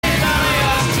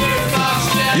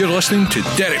You're listening to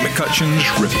Derek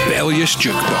McCutcheon's Rebellious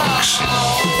Jukebox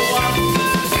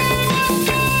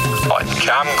on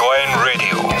Cam Glen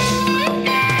Radio.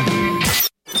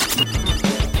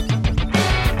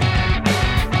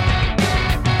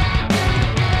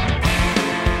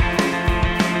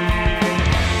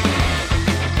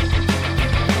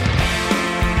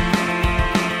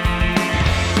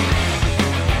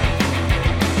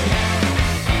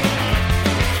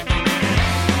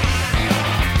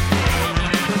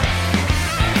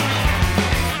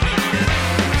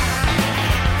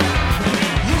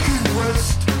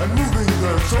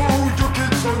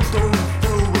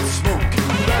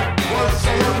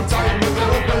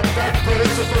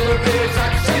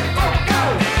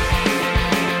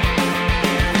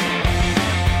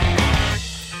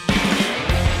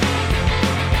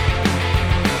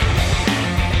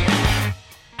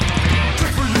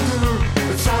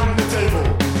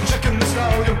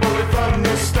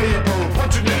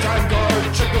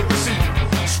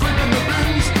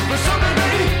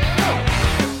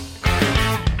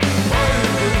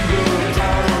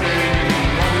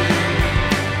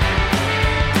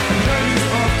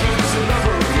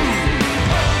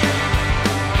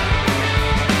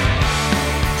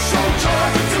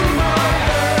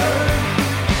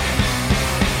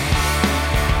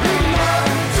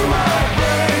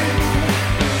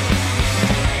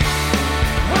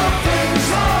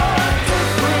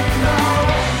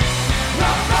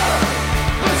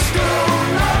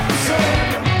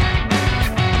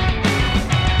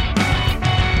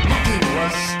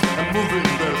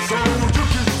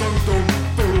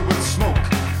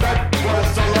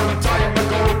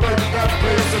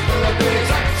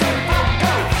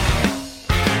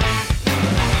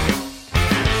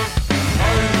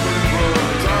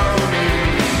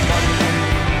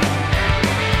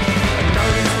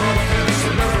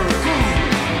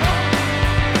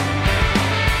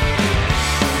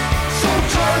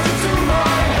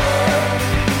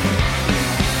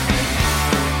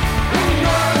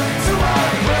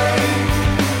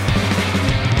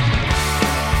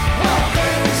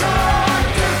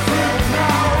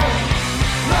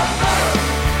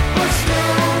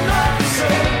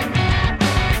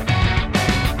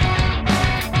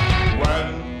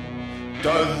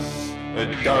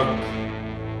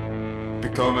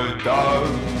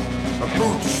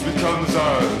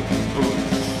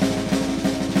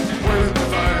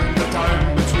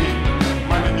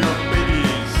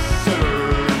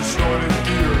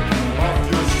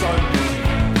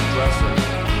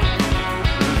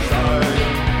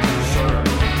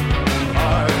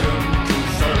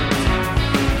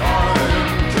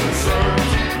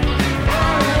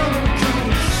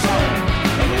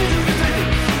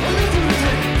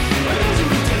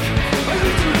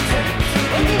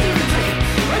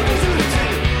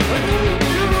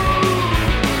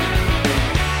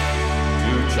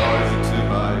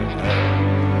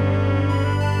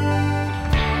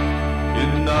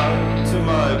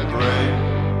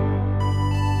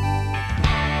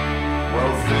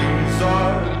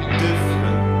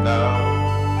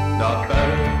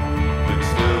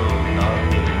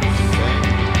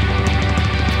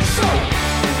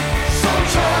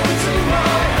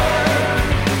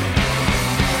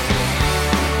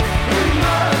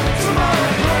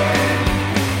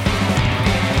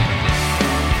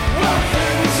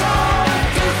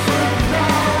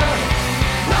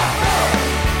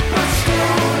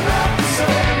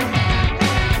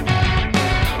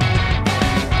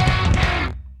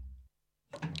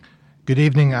 Good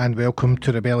evening and welcome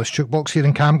to Rebellious Jukebox here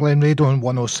in Cam Glen Radio on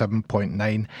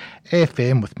 107.9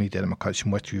 FM with me, Derek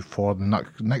McCutcheon, with you for the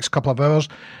next couple of hours.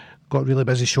 Got a really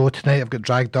busy show tonight. I've got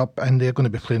dragged up and they're going to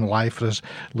be playing live for us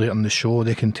later in the show.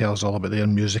 They can tell us all about their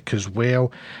music as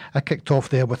well. I kicked off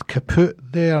there with Kaput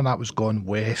there and that was Gone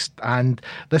West. And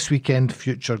this weekend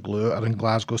Future Glue are in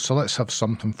Glasgow, so let's have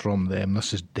something from them.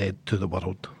 This is Dead to the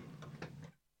World.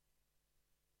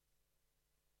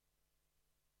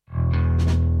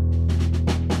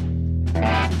 We'll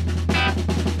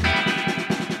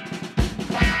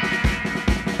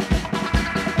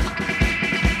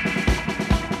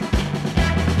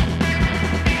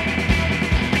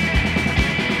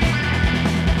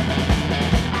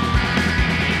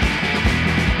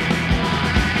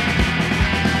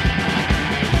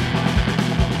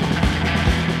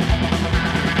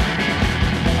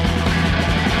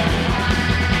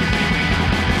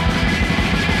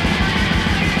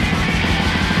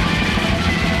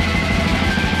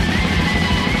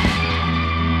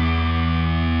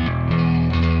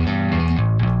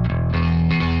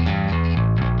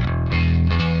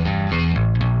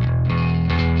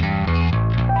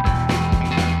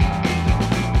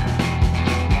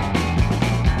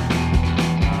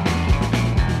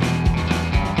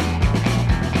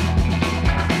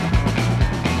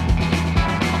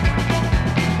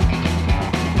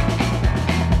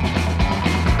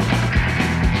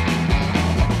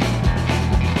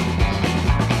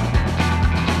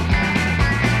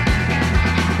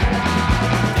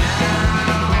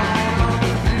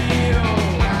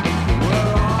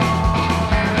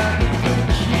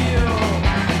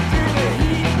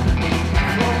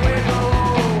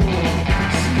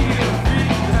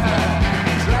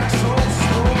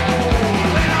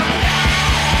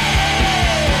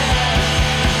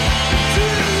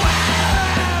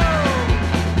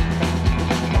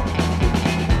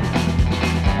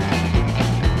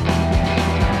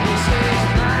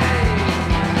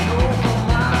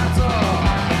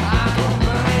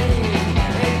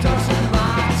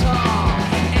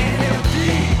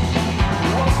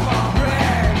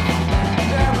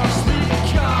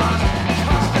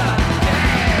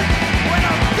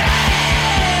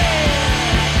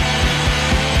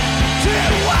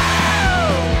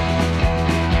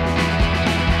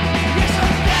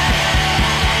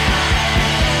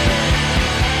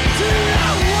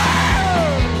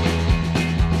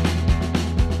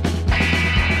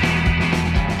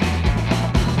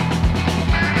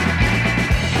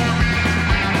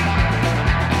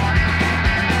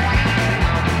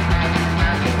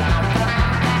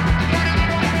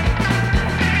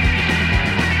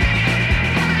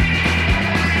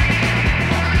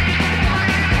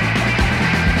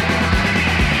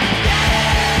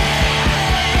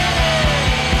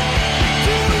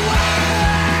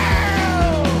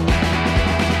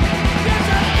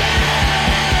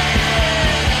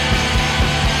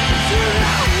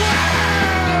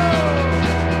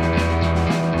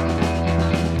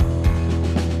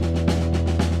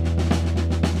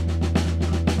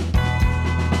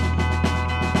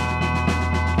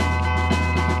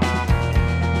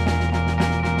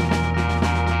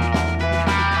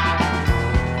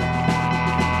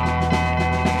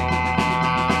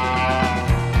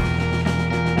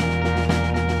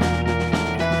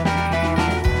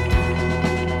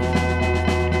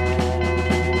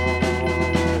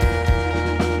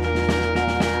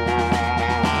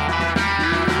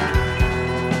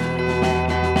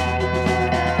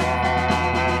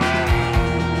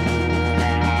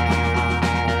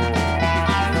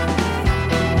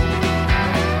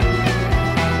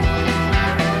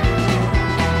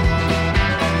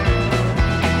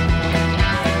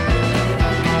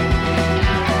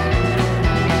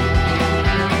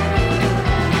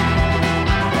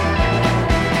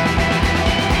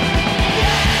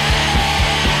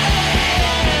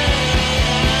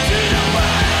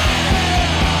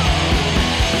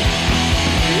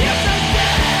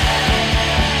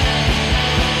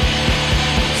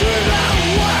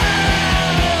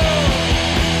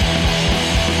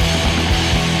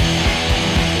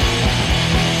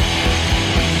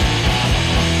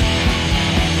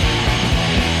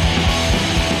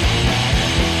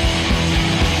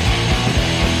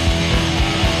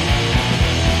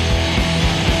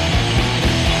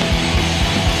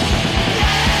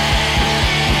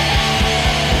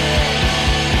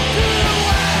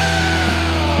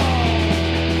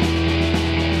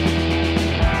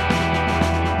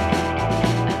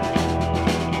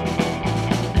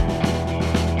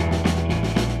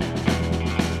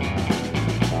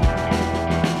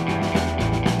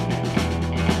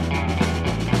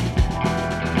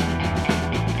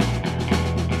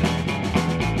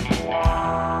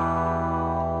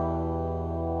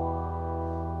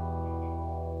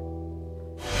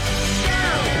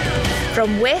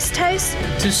From Westhouse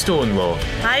to Stonelaw,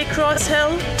 High Cross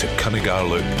Hill to Cunningar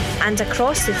Loop and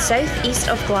across the south-east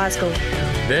of Glasgow.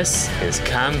 This is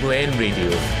Cam Glen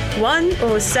Radio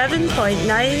 107.9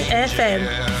 FM.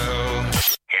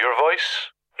 Your voice,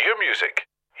 your music,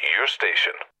 your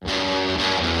station.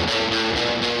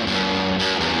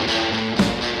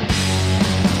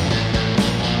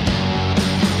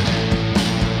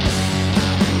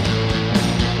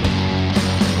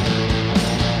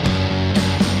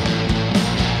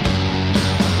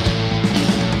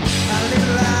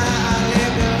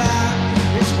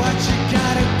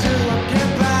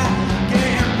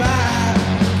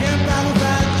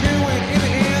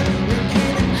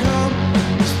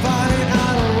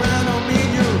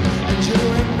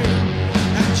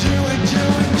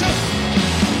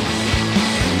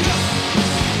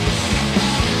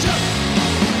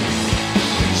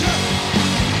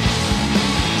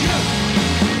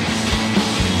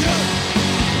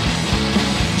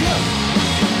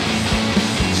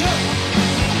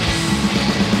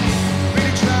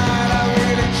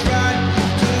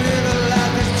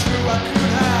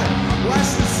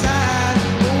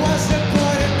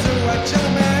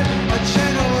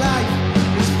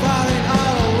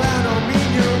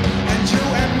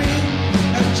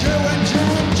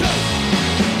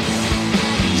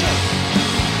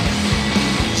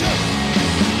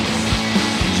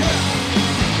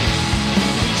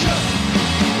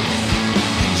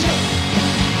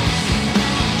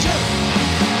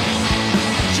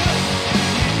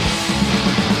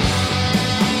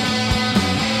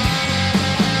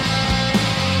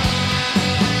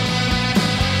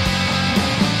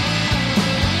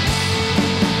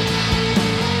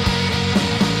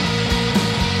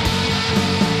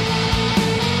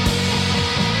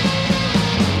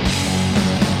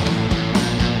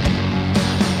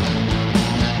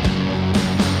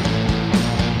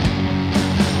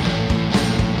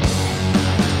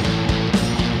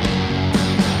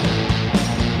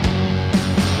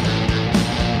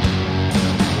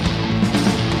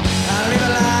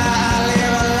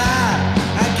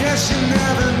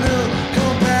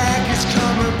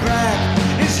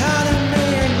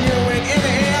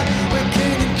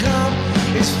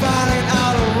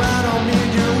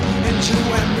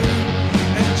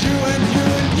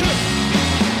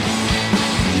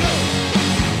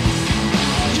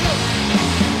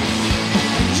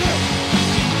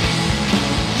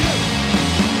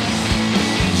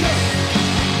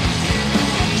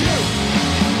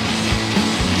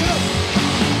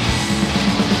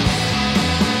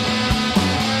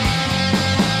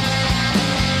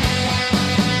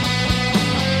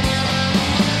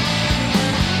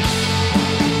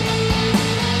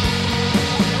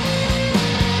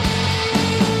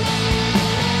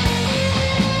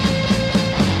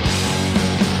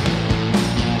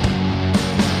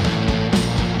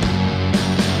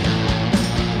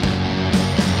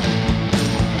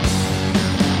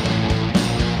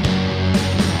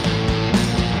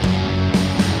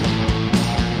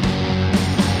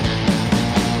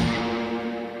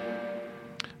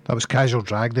 That was Casual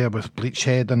Drag there with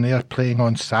Bleachhead, and they're playing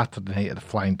on Saturday night at the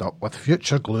Flying Duck with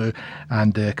Future Glue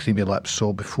and Creamy Lips.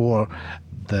 So before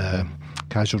the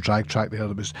Casual Drag track there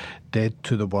was Dead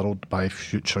to the World by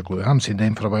Future Glue. I haven't seen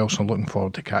them for a while, so I'm looking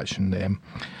forward to catching them.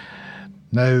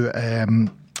 Now,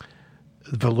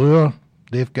 Velour,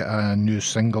 they've got a new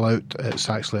single out. It's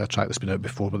actually a track that's been out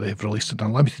before, but they've released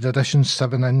an limited edition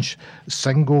 7-inch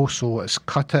single, so it's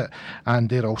Cut It, and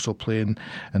they're also playing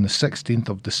on the 16th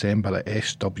of December at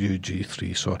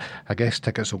SWG3, so I guess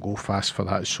tickets will go fast for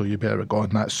that, so you better go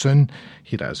on that soon.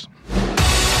 Here it is.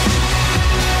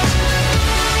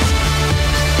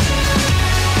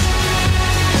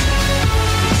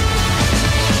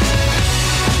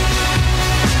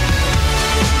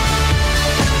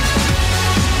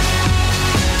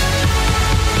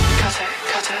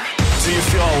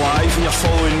 Alive and you're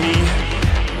following me.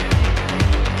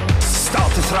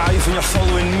 Start to thrive and you're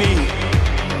following me.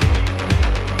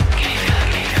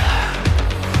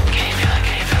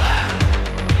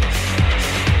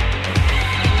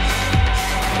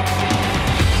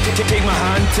 Take my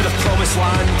hand to the promised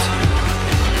land.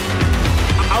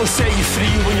 I'll set you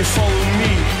free when you follow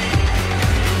me.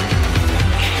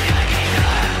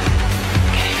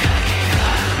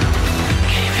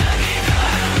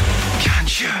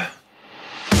 Can't you?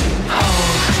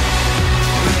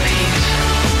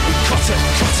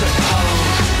 Cut it,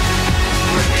 hold,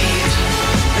 repeat,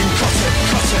 and cut it,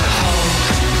 hold,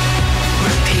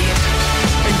 repeat,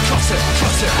 and cut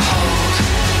it, hold,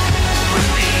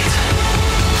 repeat,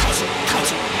 cut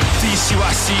it. Do you see what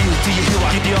I see? Do you hear what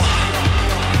I hear?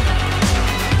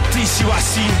 Do you see what I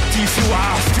see? Do you feel what I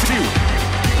feel?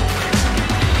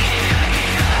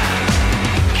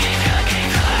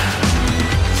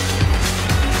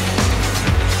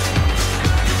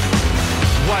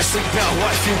 I sleep better, what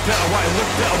I feel better, what I look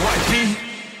better, what I be.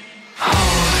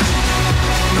 Hold,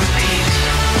 repeat,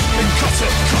 then cut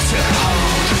it,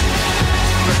 hold,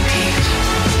 repeat,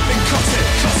 then cut it,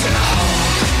 hold,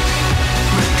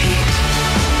 repeat,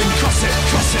 then cut it, hold, repeat, then cut it,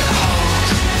 then cut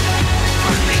it,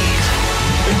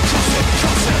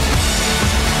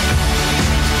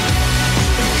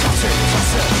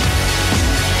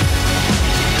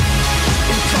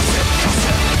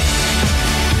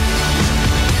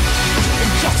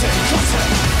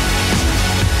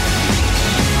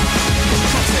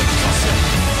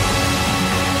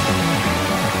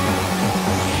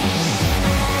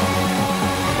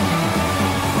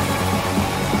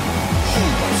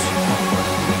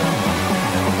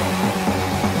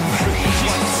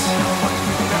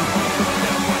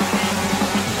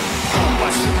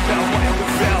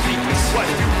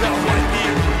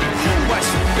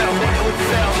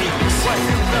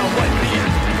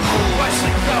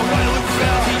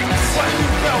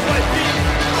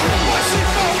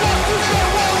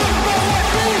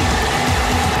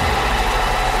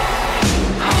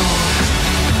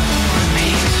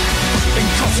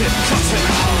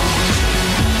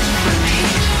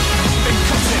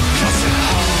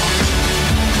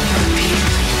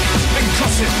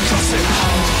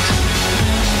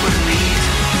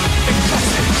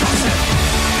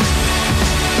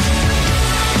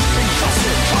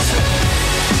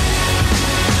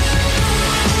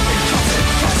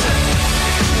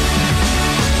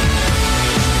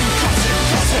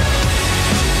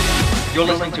 You're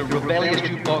listening to Rebellious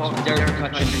Jukebox with Derek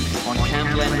McCutcheon on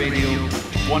Camglen Radio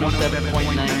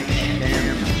 107.9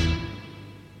 FM.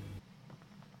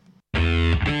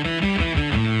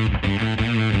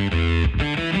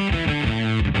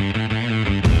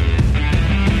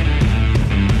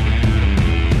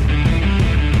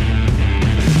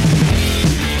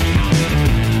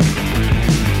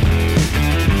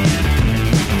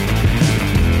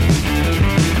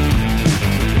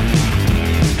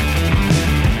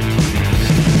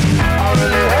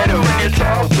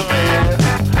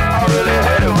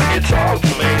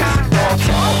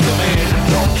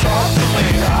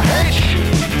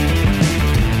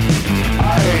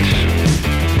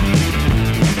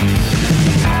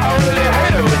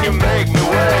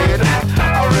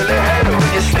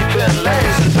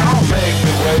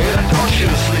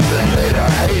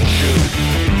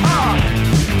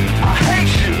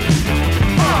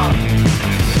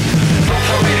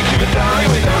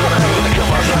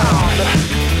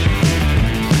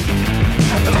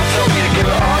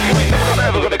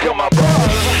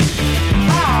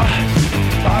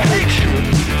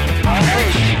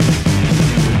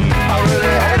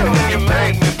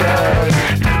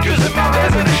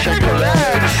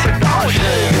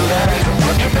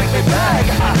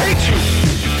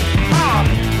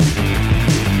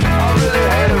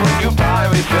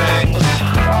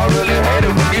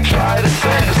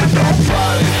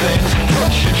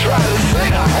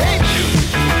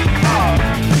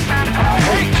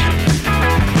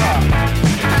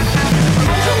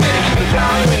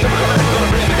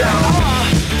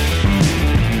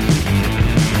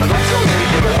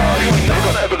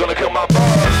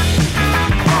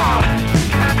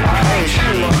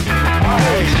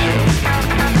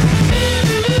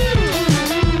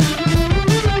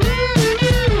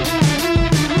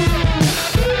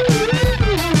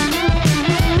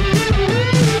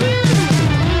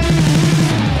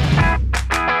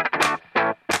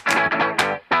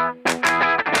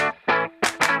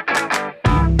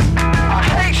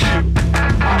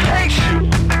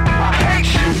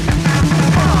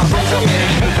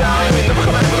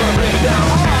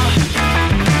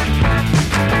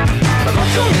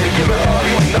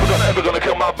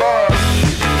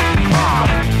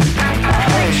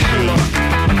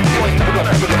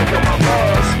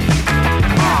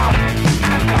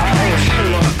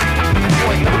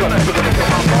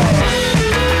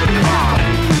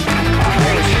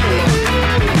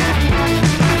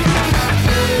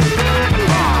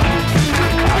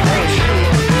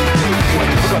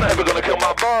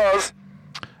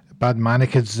 Bad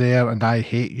Mannequins there, and I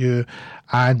Hate You.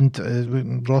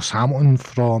 And Ross Hamilton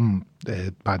from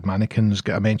Bad Mannequins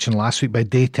got a mention last week by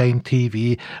Daytime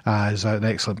TV as an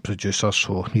excellent producer,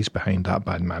 so he's behind that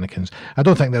Bad Mannequins. I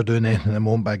don't think they're doing anything at the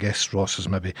moment, but I guess Ross is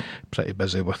maybe pretty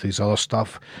busy with his other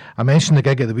stuff. I mentioned the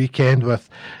gig at the weekend with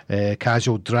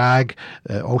Casual Drag,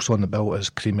 also on the bill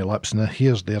is Creamy Lips, and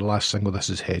here's their last single.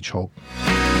 This is Hedgehog.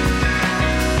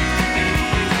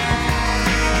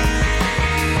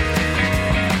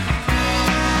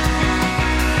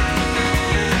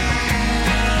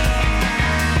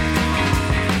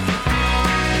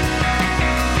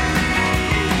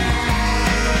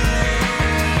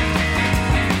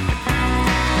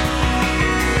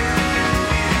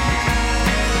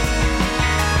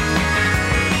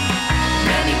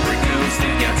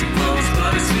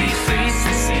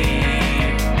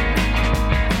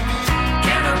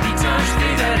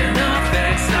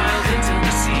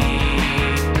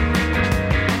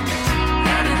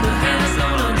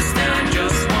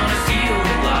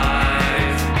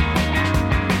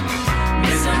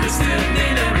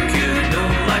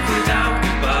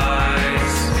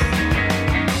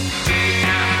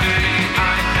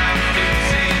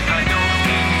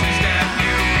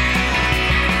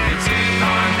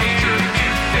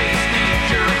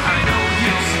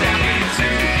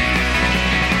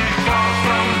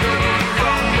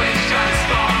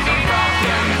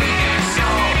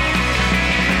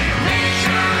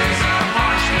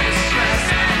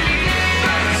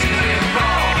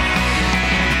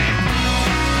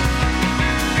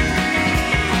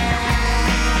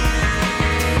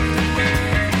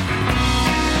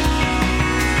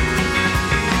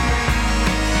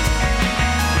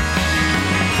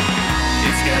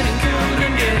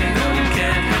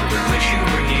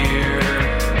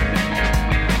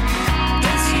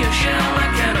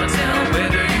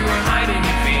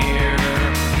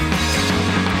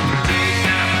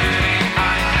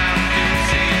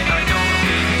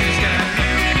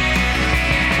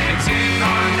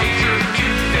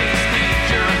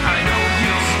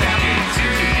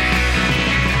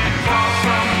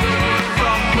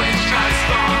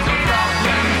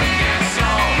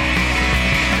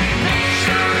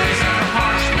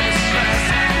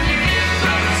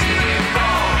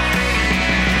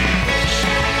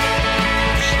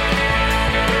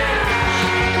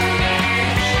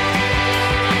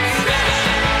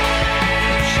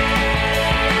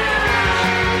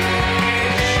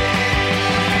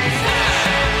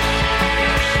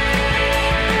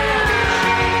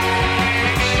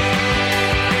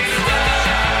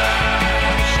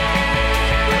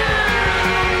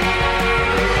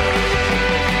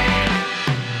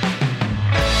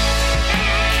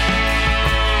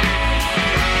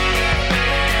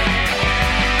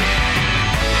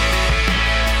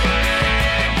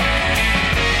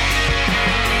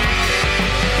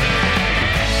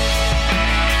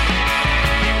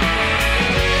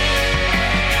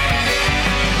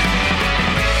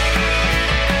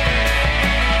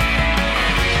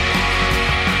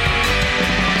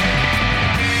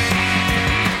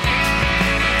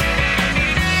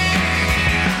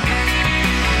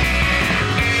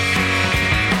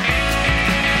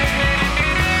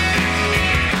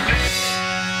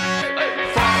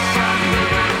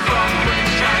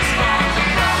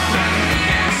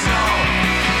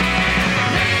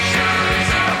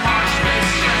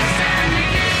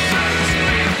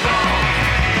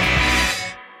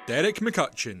 Mike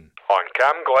McCutcheon on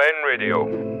Cam Glen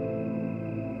Radio.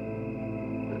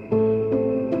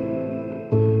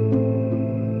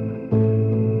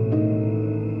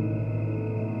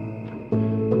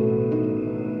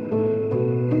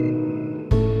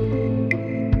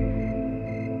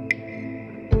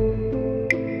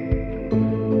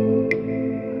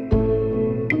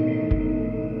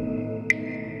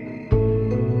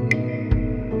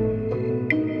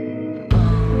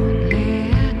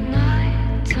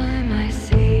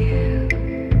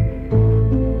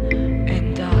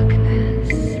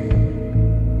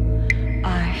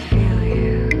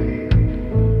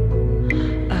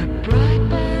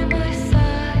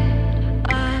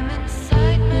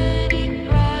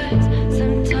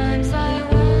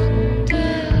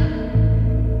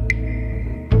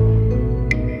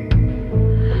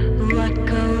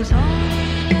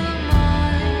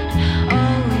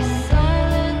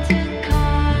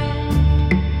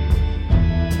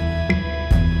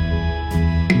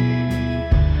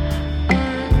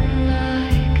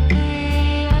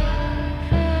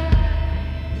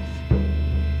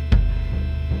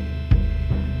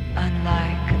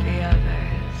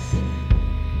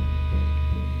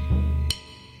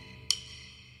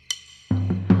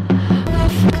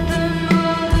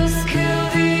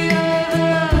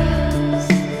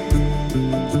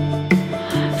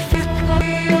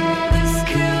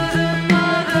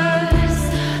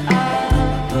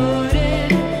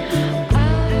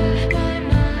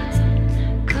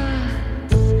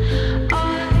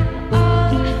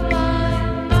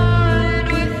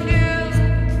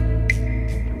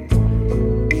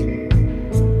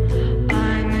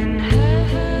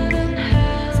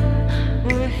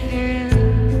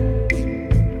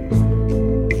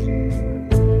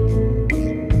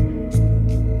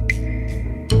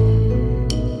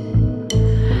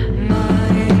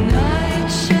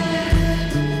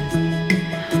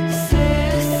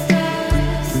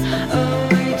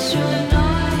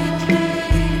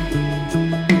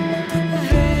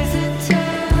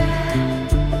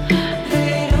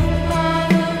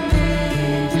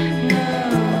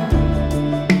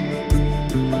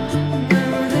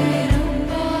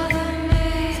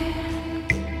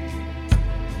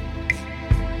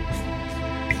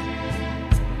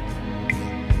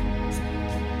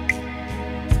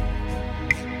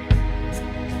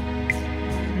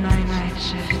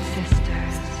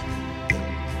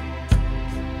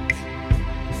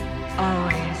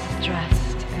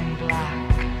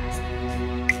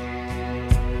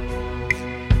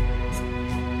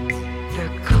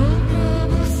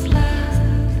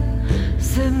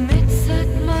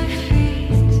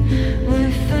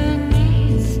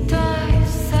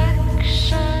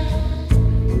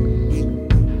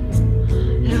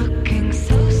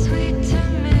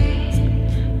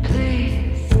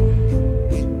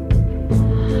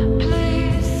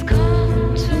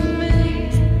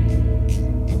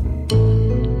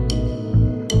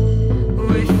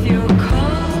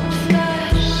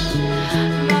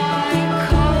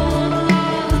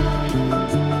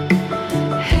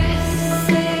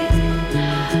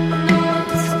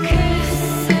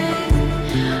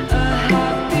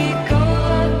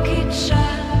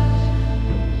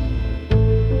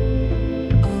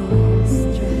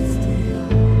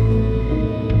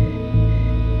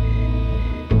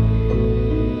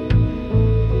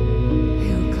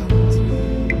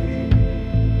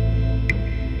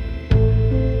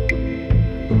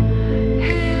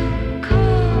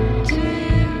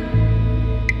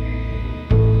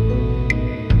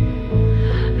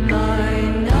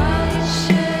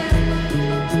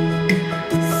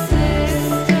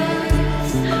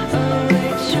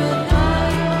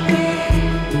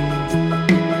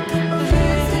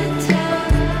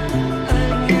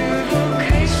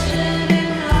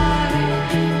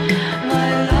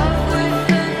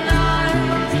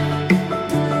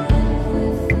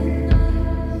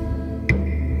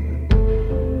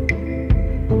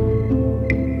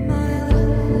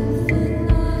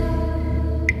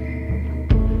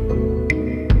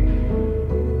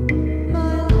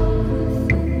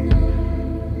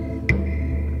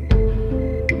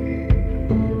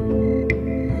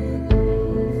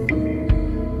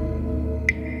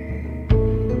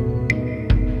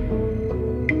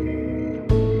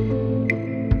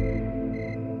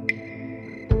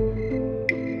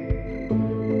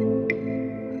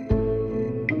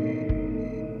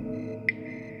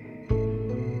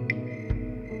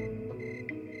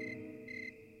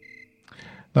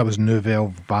 That was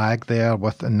Nouvelle Vague there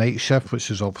with A Night Shift,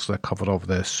 which is obviously a cover of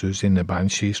the Susie and the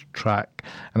Banshees track.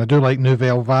 And I do like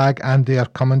Nouvelle Vague, and they are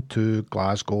coming to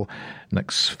Glasgow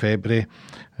next February.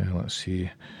 Let's see,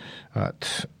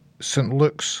 at St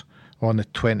Luke's on the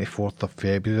 24th of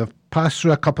February. I've passed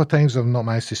through a couple of times. I've not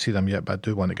managed to see them yet, but I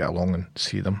do want to get along and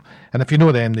see them. And if you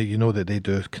know them, you know that they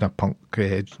do kind of punk,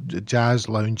 jazz,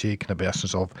 loungy kind of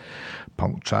versions of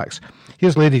punk tracks.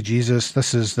 Here's Lady Jesus.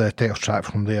 This is the title track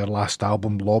from their last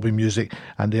album, Lobby Music,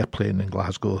 and they're playing in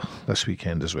Glasgow this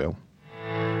weekend as well.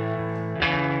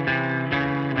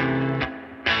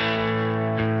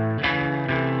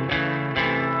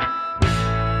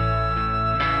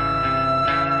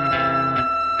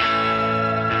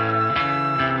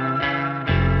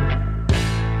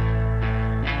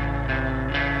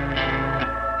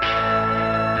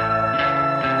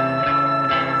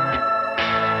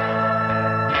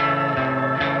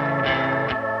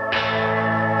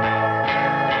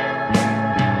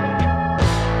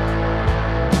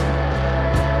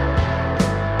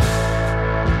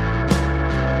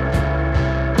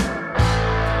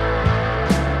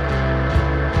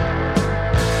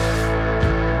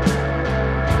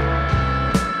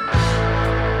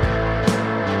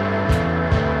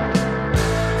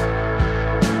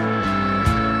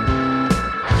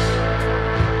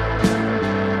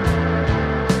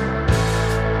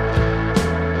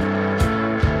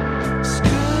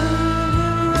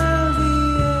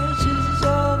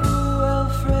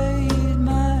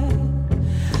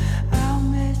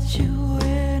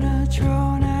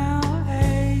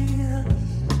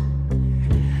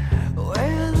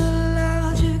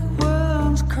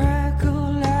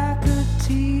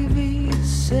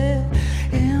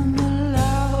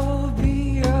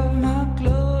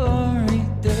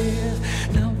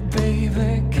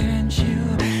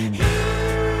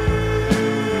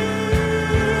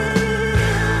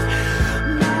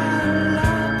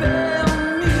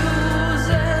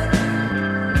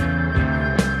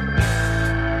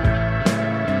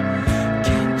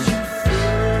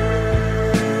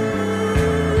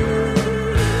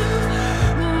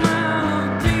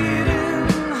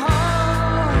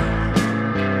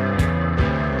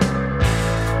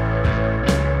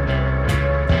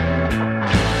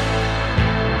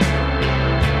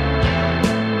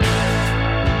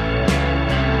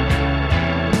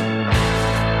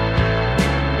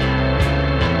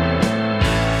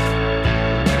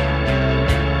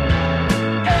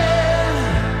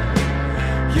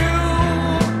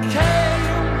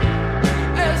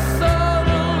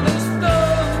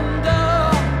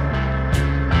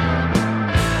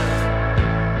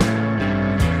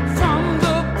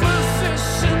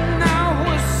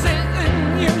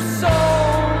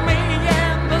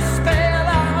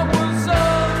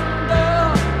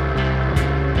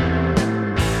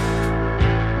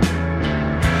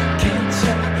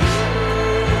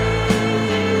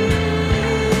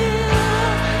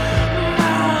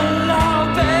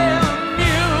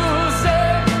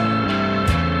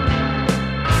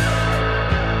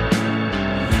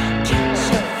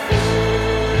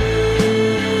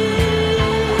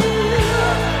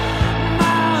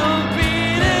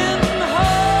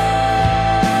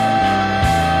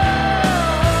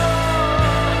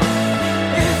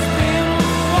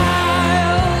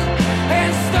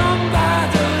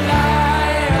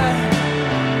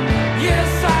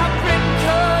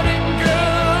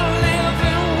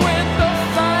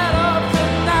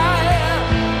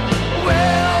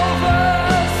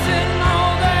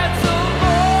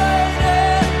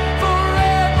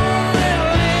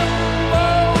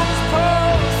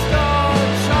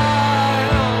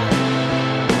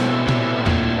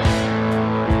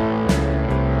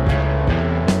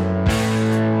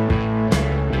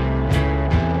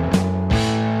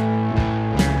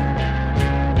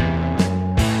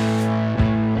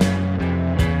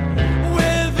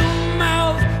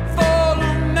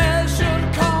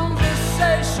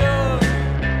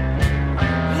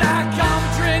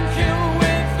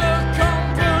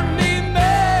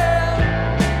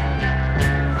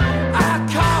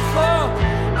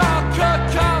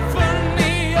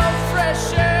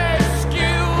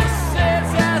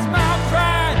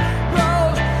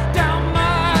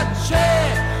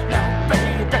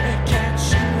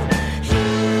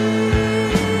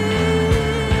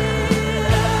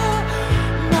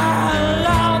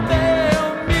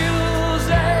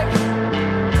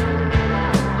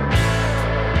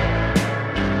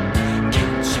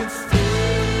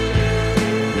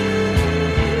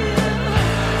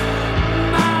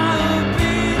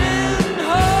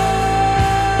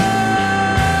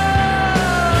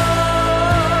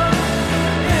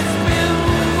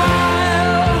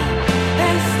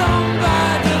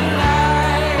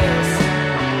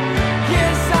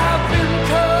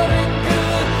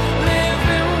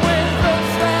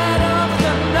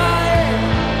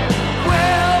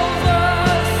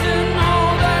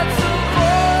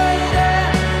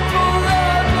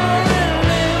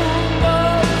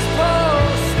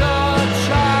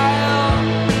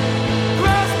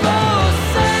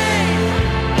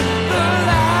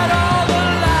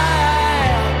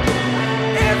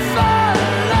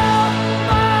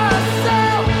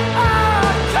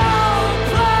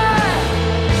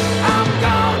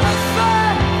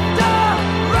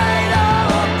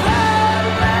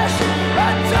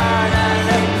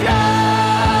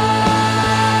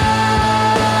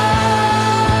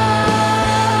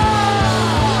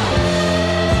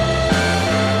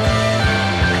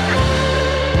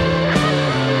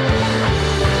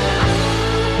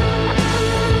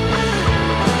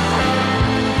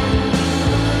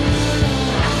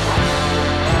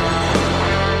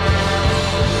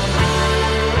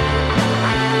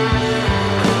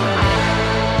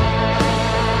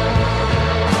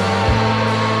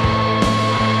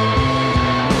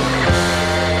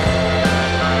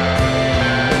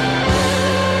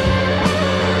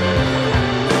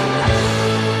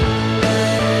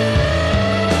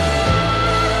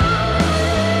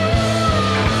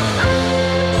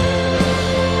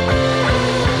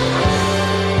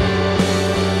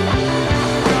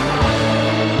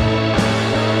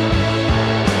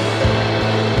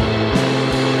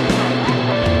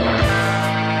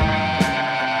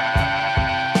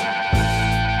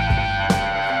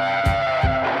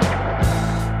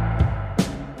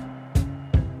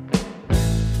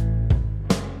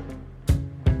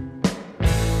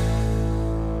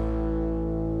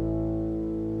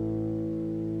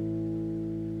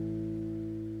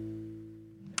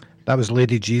 That was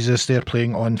Lady Jesus. They're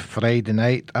playing on Friday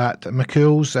night at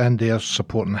McCool's, and they're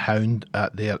supporting Hound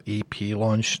at their EP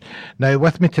launch. Now,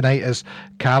 with me tonight is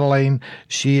Caroline.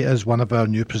 She is one of our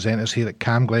new presenters here at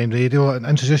Cam Glen Radio.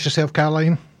 Introduce yourself,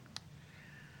 Caroline.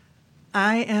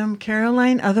 I am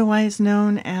Caroline, otherwise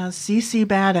known as CC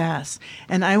Badass,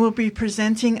 and I will be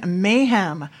presenting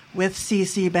Mayhem with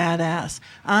CC Badass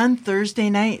on Thursday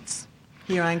nights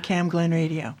here on Cam Glen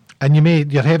Radio. And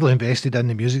you're heavily invested in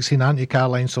the music scene, aren't you,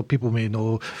 Caroline? So people may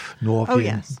know of you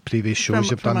in previous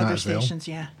shows you've done that as well. From other stations,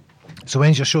 yeah. So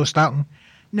when's your show starting?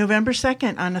 November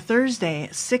 2nd on a Thursday,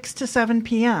 6 to 7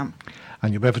 p.m.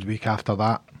 And you'll be every week after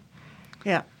that?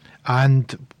 Yeah.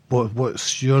 And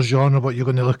what's your genre, what you're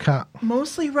going to look at?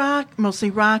 Mostly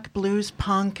rock, blues,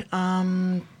 punk.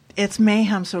 It's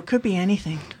mayhem, so it could be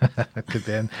anything. It could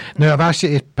be. Now, I've asked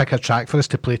you to pick a track for us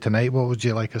to play tonight. What would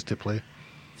you like us to play?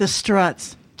 The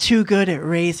Struts. Too Good at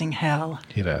Raising Hell.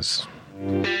 Here it is.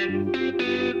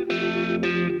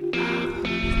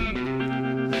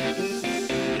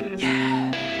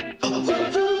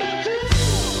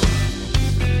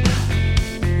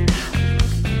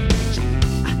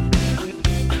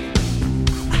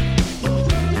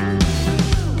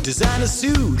 Designer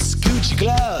suits, Gucci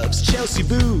gloves, Chelsea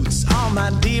boots. All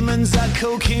my demons are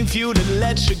cocaine fueled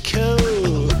electrical.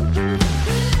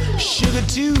 Sugar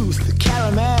tooth,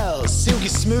 caramel, silky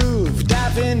smooth.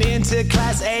 Diving into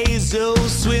class A's,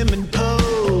 those swimming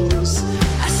pools.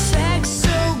 I sex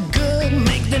so good,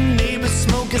 make the neighbors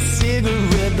smoke a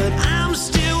cigarette. But I'm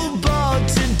still bored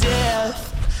to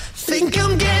death. Think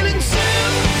I'm getting too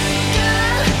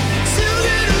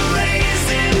good at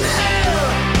raising hell.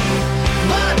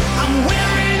 But I'm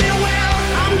wearing it well.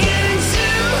 I'm getting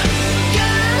too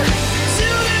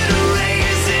good at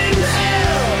raising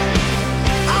hell.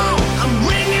 Oh, I'm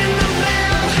ringing the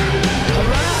bell. I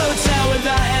run a hotel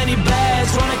without any beds,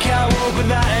 run a catwalk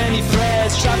without any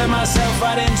threads, driving myself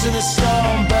right into the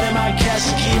storm, burning my cash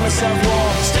to keep myself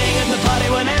warm, staying at the party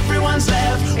when everyone's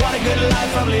left. What a good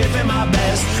life, I'm living my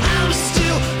best. I'm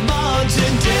still bored to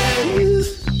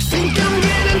death. Think I'm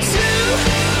getting too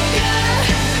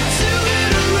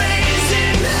good at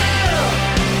raising hell.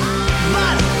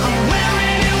 But I'm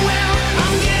wearing it well.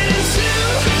 I'm getting too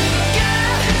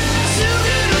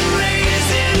good at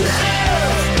raising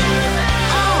hell.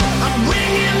 Oh, I'm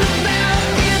ringing the bell.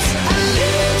 It's a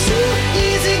little too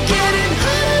easy getting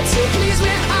hard to please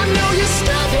me. I know you're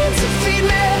starting to feed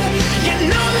me. You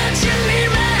know that you need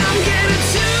me. I'm getting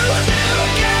too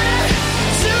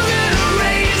good at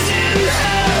raising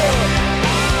hell.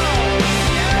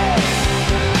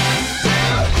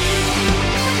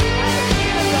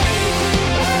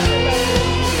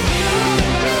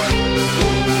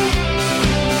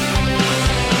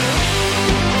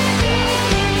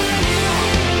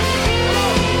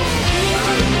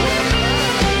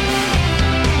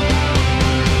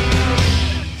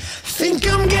 Think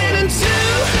I'm getting too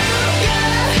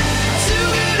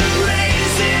good at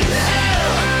raising hell.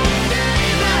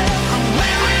 But I'm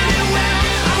wearing it well.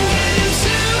 I'm getting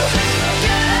too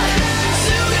good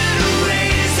at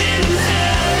raising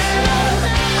hell.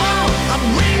 Oh, I'm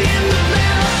ringing the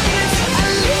bell. It's a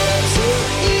little too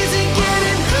easy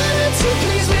getting harder to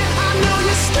please me. I know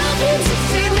you're starting to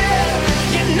feed me.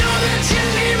 You know that you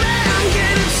need me. I'm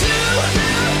getting too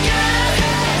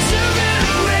good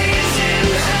at raising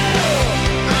hell.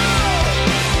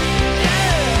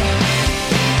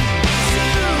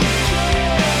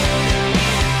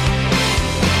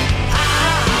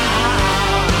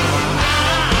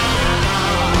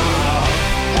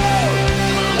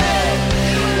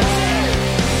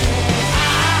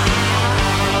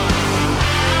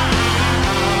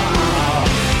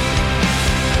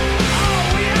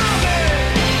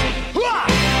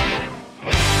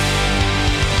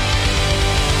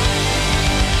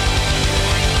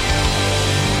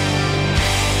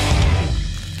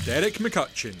 Derek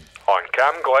McCutcheon. On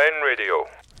Cam Glen Radio.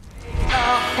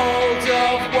 A hold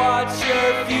of what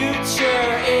your future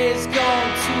is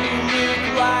going to look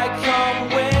like come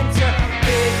winter.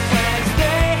 Big plans,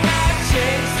 they have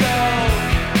changed so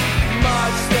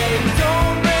much they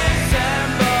don't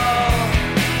resemble.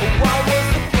 What was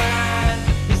the plan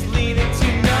is leading to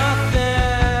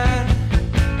nothing.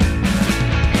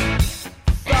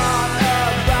 Thought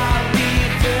about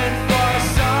leaving for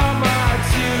summer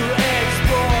to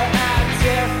explore a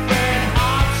different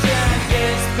option.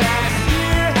 This past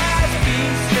year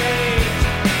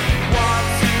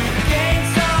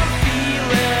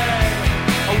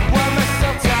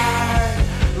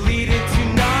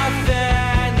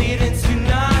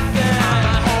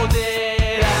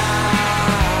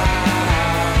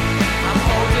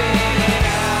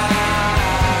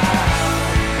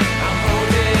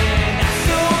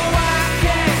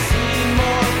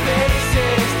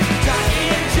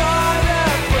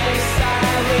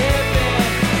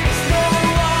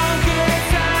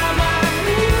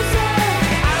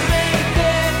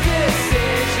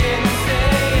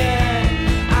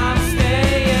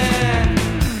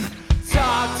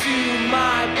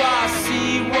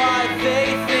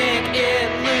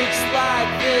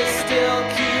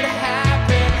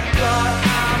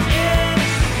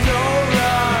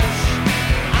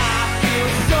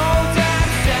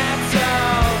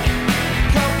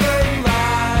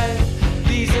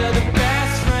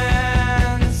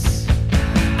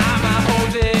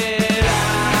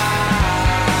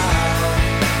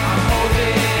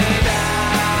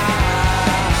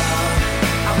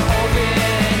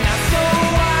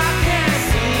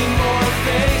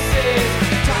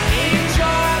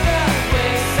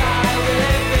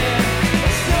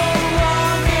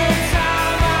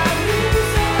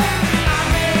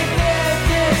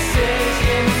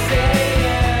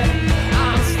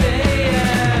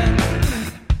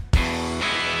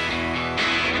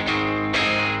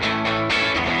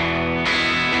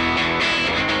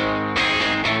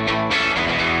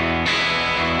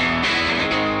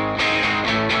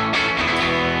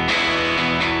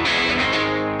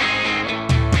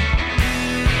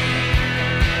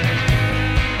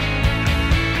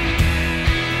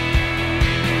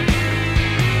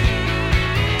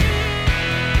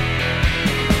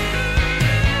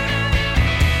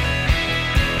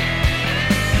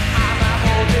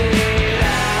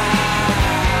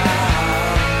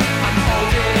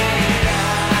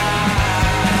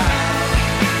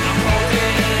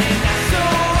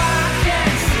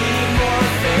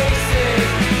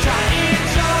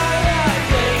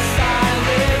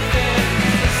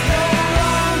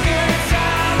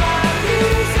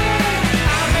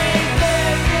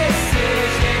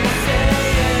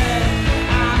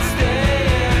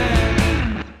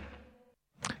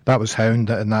That was Hound,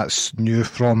 and that's new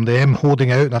from them, Holding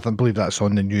Out, and I believe that's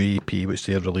on the new EP which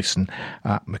they're releasing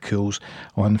at McCool's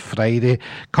on Friday.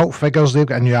 Cult Figures, they've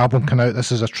got a new album coming out.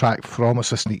 This is a track from,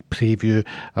 it's a sneak preview.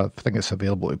 I think it's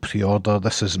available to pre-order.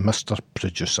 This is Mr.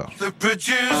 Producer. The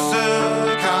producer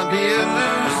can't be a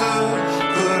loser.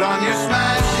 Put on your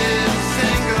smashing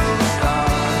single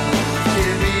style.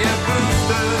 Give me a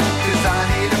booster, 'cause I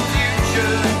need a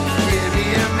future. Give me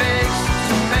a mix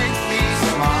to make me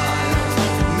smile.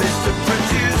 Mr.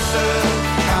 Producer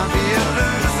can't be a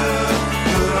loser.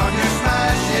 Put on your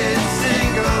smashing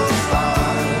single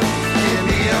style. Give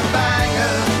me a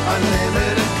banger,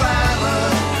 unlimited glamour.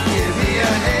 Give me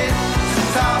a hit to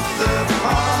top the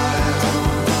pile.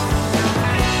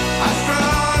 I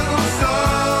struggled so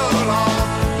long,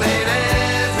 played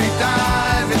every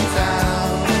dive in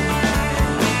town,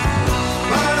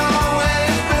 but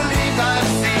always believed I'd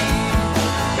see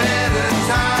better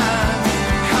times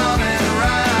coming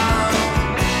round.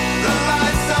 The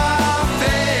lights are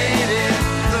fading,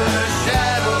 the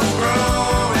shadows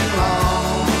growing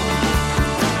long.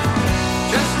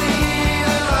 Just need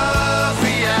a love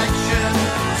reaction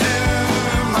to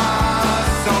my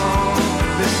song.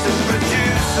 Mr.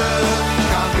 Producer,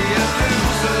 can't be a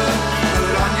loser.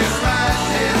 Put on your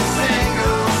smashing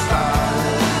single style.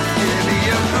 Give me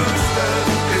a booster,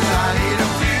 'cause I need a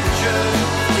future.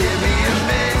 Give me a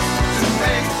mix to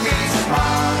make me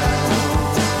smile.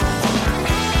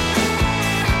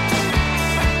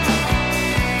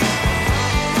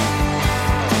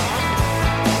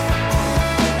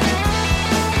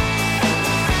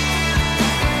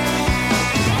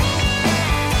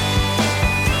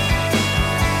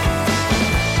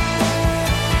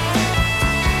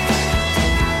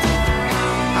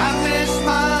 I missed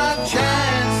my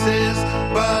chances,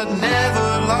 but never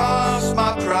lost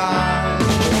my pride.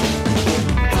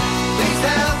 Please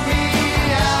help me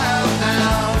out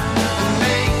now and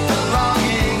make the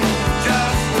longing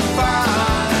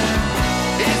justified.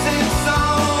 Is it so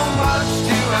much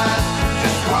to ask?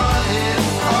 Just one is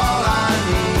all I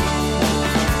need.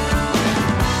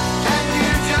 Can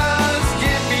you just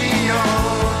give me your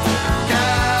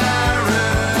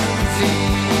guarantee?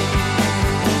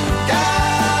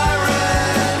 Guarantee.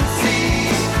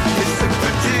 Mr.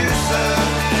 Producer,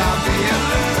 can't be a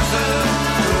loser.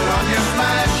 Put on your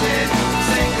smashing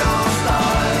single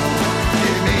style.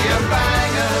 Give me a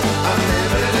banger,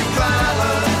 unlimited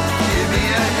glamour. Give me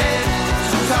a hit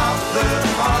to top the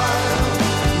pile.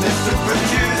 Mr.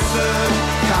 Producer,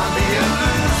 can't be a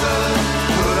loser.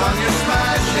 Put on your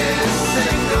smashing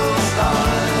single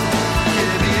style.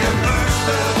 Give me a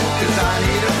booster, 'cause I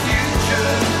need a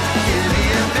future. Give me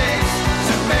a mix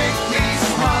to make me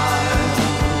smile.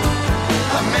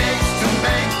 A mix to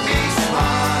make me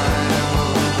smile.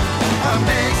 A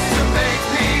mix to make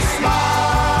me smile.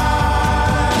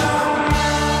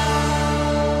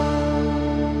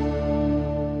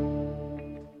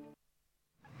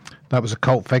 That was the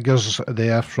Cult Figures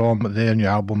there from their new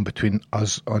album Between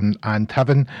Us and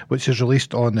Heaven, which is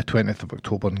released on the 20th of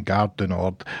October on Garden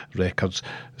Ord Records.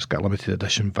 It's got limited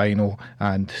edition vinyl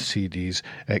and CDs,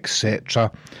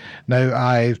 etc.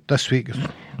 Now, this week,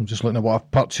 I'm just looking at what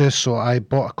I've purchased, so I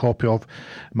bought a copy of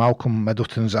Malcolm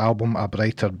Middleton's album A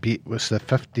Brighter Beat. It's the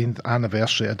 15th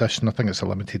anniversary edition. I think it's a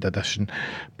limited edition,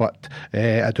 but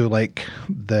I do like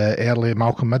the early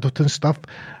Malcolm Middleton stuff,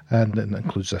 and it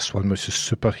includes this one, which is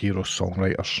Superhero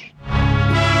Songwriters.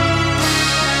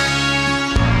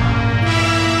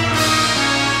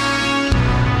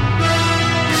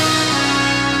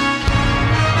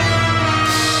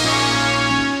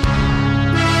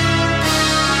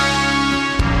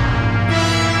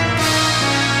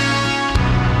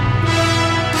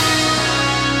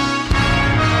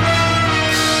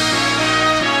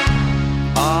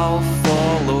 I'll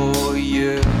follow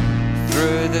you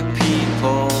through the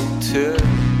people to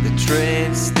the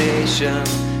train station.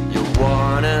 You're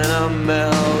one in a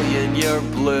million, you're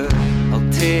blue.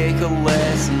 I'll take a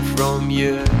lesson from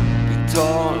you. Be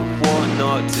taught what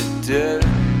not to do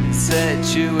in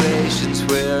situations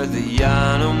where the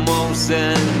animals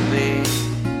in me.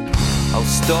 I'll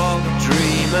stop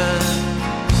dreaming,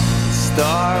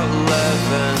 start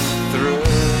living through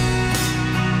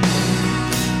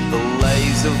the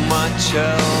lives of my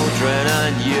children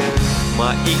and you.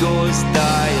 My ego's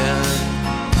dying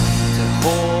to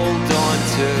hold on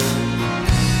to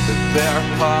the better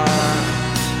part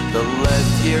that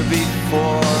lived here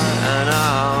before, and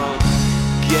I'm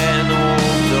getting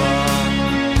older,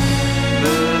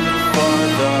 moving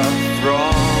further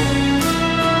from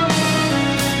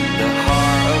the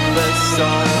heart of the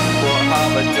sun. What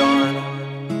have I done?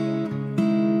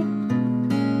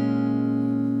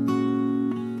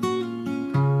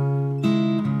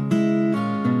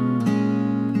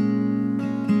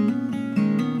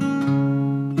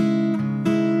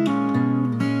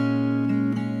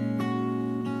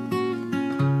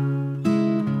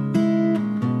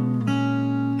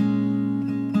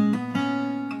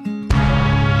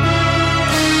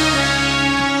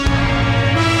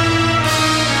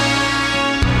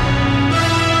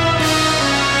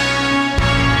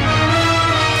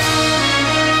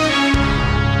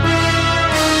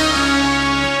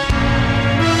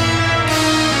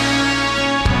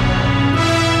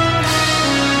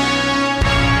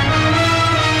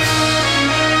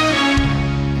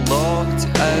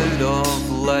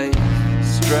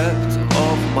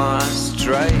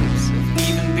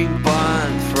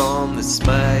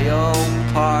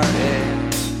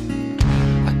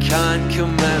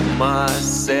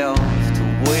 myself to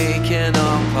waking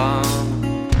up.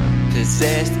 I'm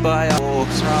possessed by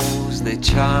autos, they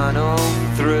channel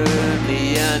through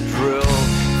me and rule.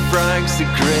 Frank's the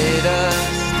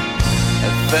greatest.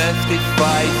 At 55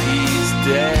 he's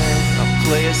dead. I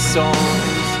play his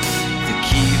songs to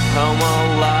keep him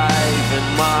alive in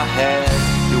my head.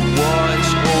 To watch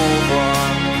over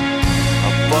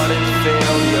a budding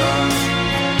failure,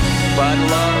 bad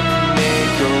luck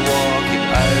maker walking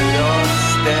out of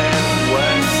step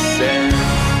with sin.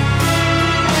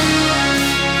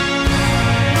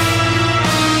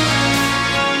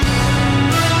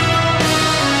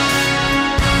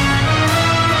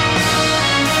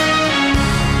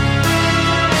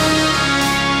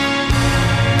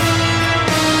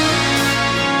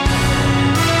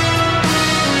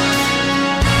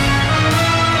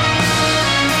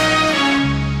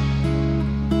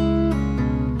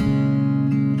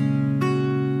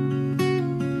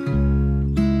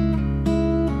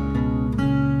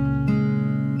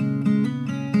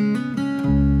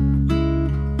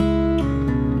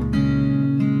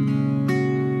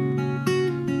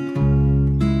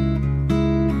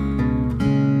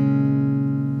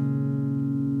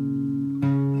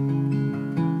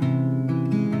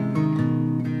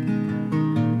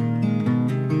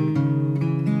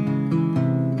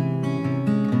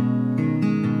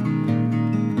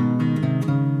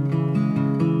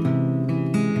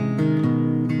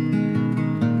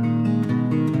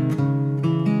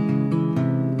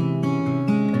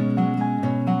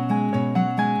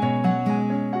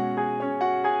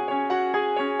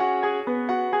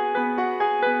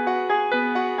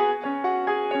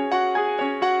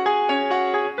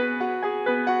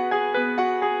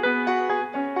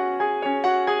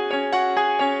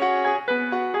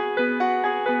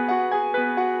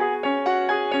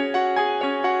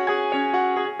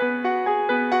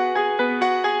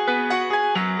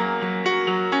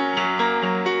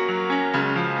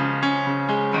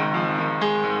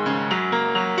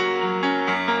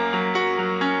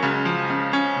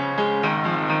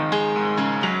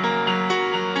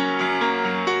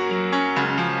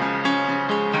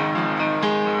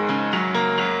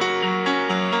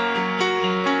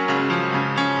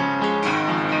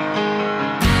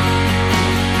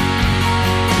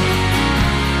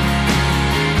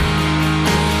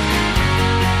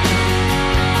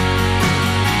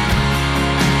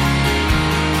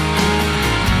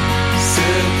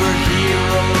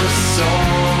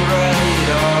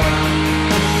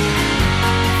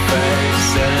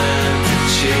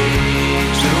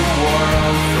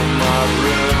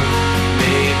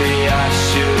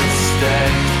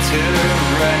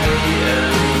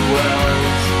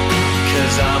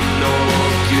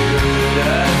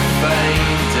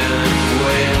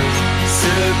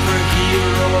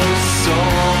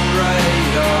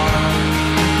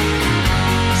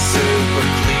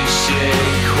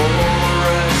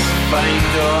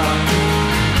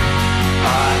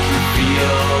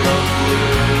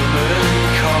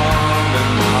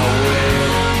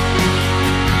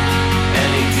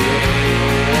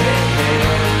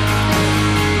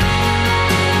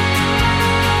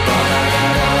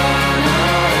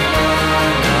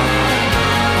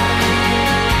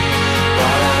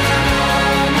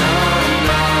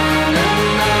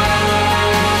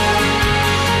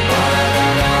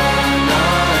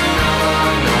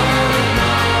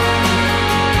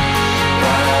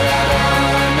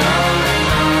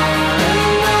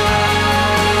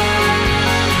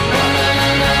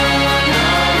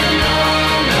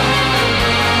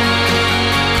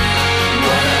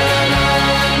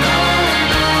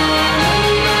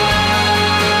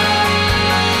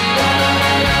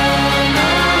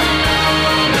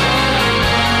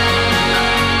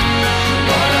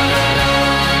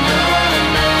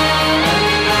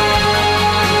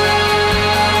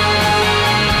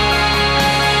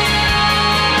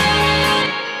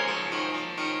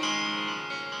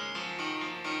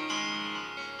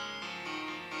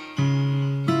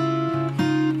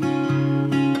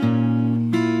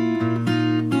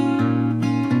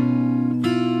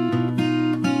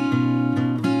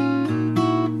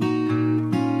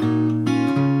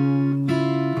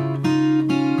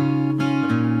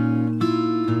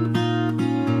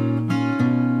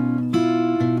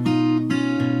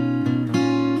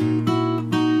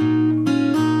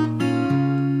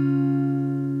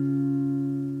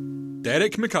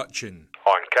 Derek McCutcheon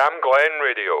on Cam Glen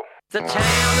Radio. The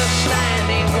town of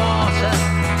standing water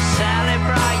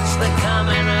celebrates the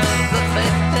coming of the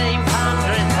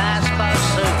 1500th Aspo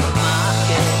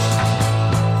supermarket,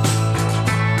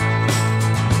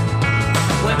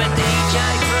 with a DJ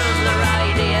from the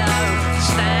radio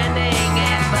standing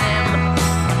FM.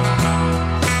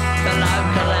 The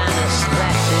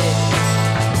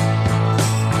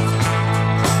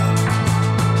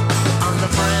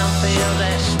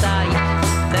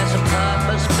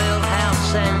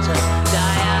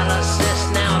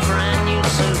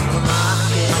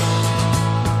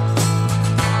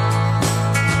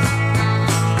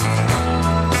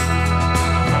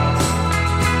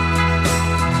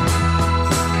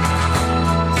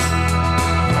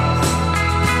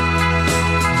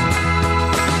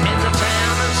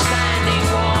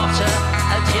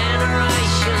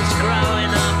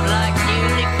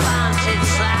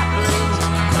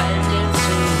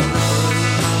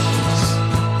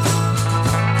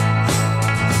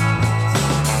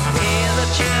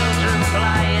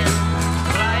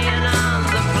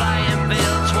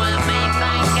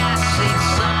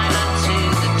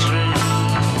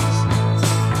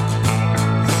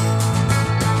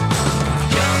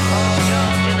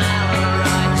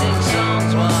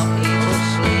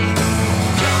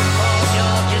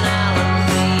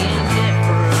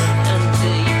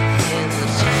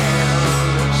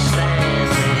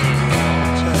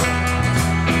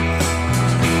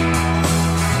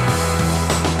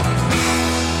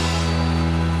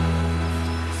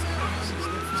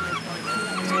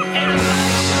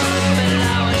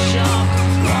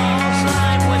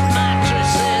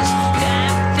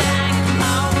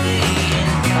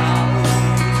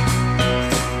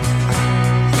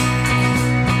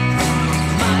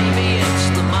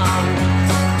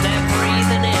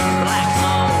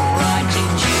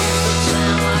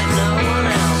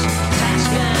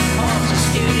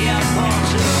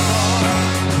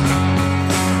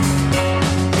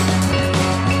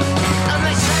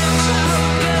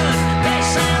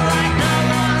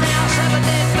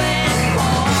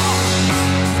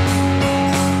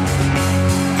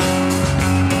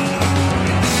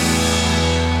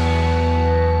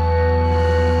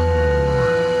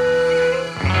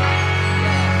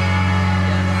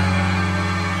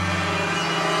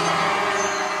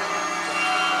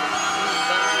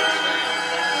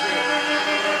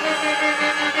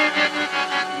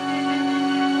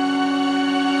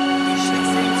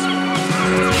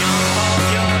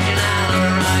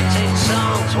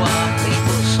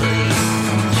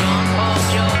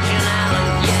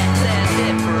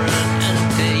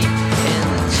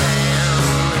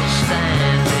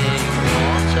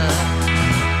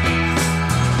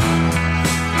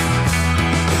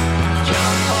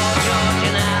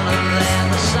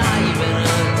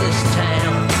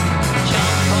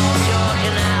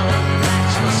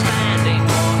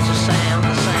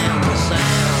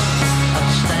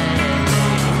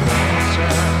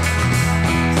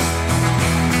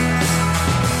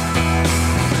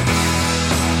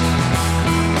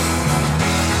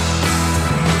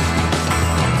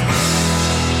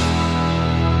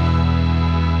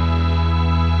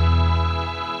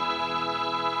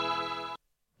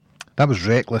That was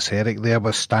Reckless Eric there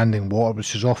with Standing Water,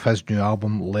 which is off his new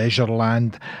album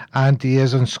Leisureland, and he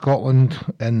is in Scotland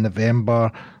in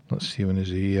November. Let's see, when is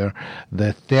he here?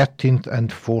 The 13th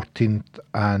and 14th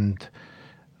and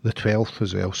the 12th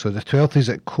as well. So the 12th is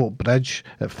at Coatbridge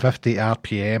at 50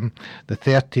 RPM, the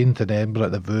 13th in Edinburgh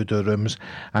at the Voodoo Rooms,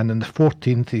 and then the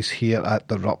 14th he's here at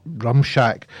the Rum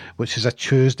Shack, which is a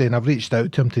Tuesday, and I've reached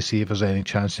out to him to see if there's any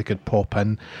chance he could pop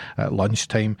in at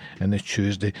lunchtime on the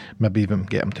Tuesday, maybe even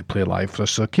get him to play live for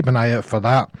us. So keep an eye out for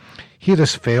that. Here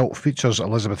is Felt, features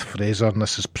Elizabeth Fraser, and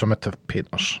this is Primitive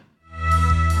Painters.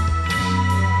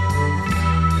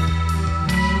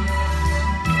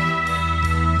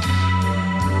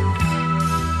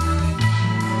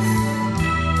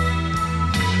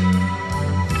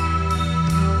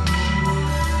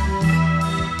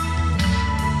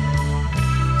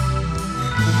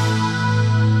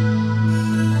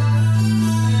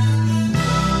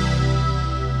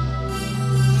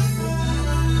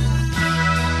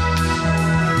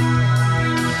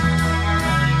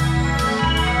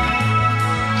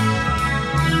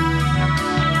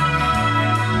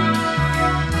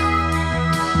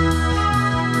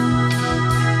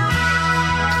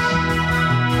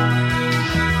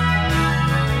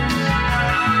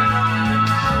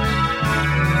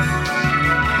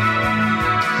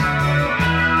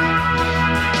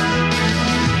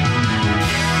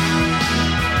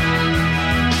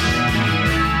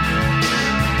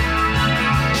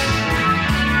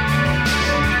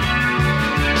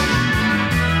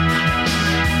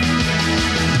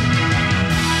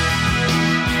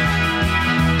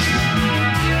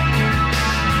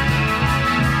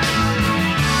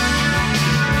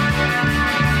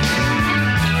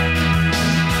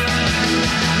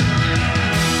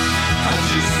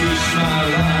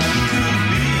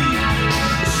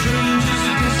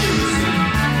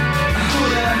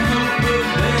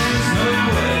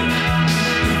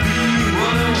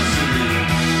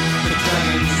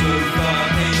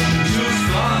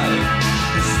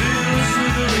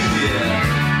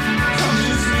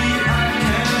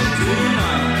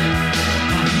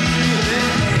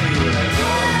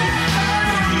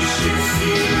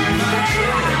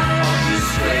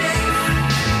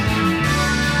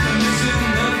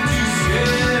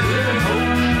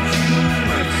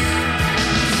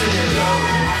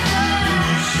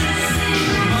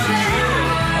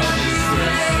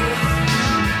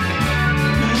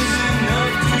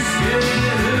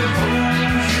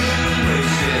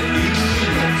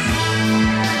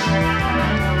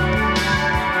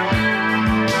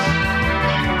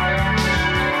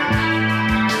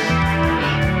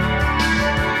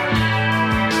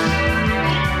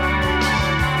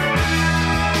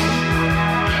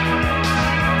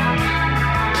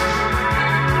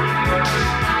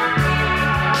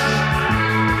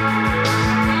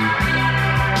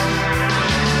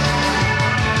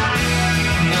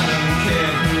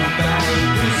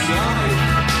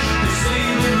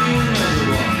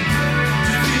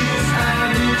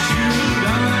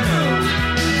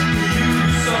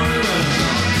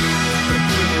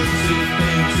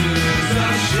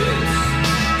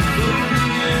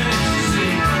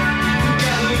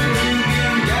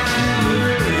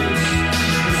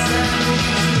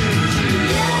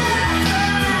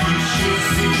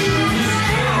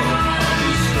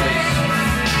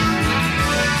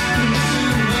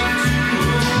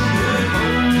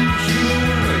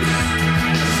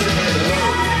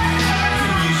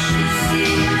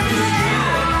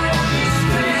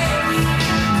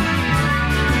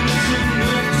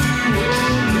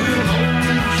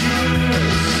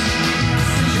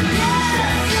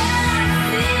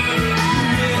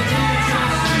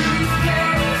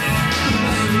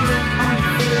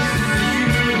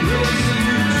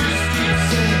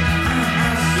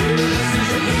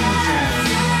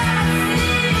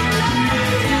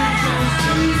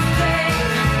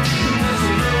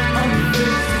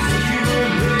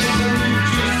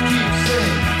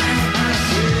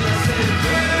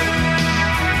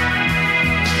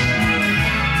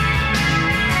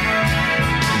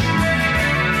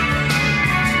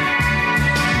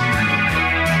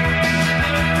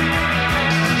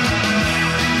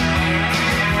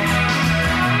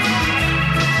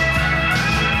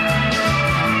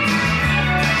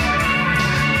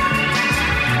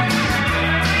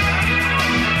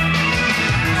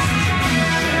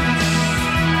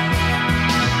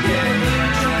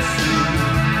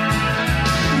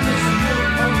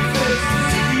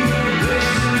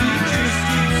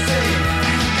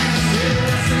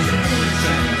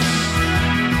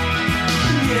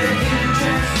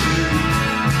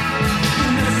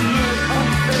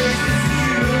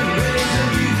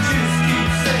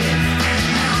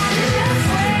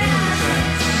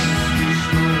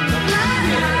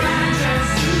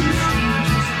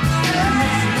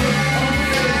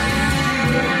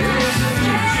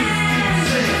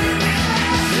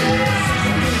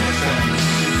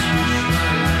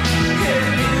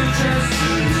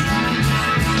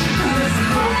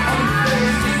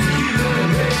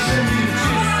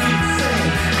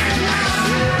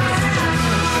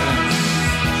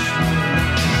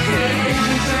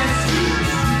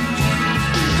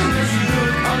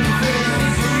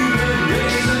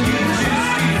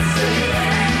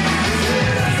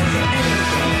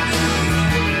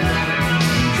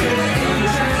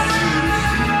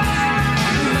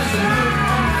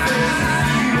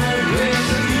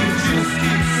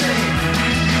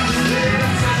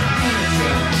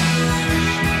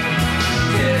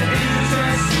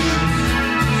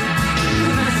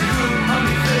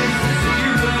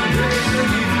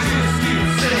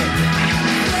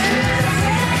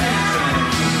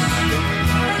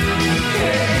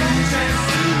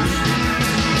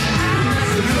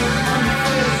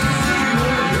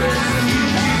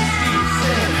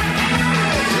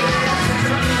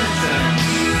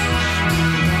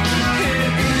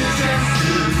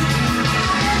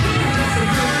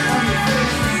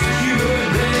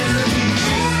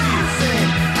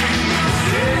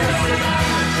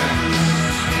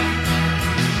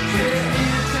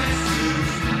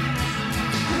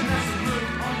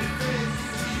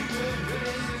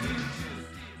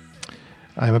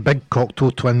 I'm a big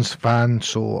Cocteau Twins fan,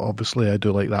 so obviously I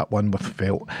do like that one with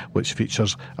Felt, which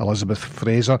features Elizabeth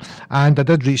Fraser. And I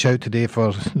did reach out today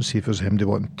for see if there's anybody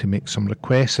wanting to make some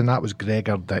requests, and that was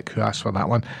Gregor Dick who asked for that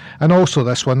one. And also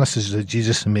this one, this is the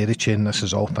Jesus and Mary Chain, this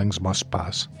is All Things Must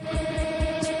Pass.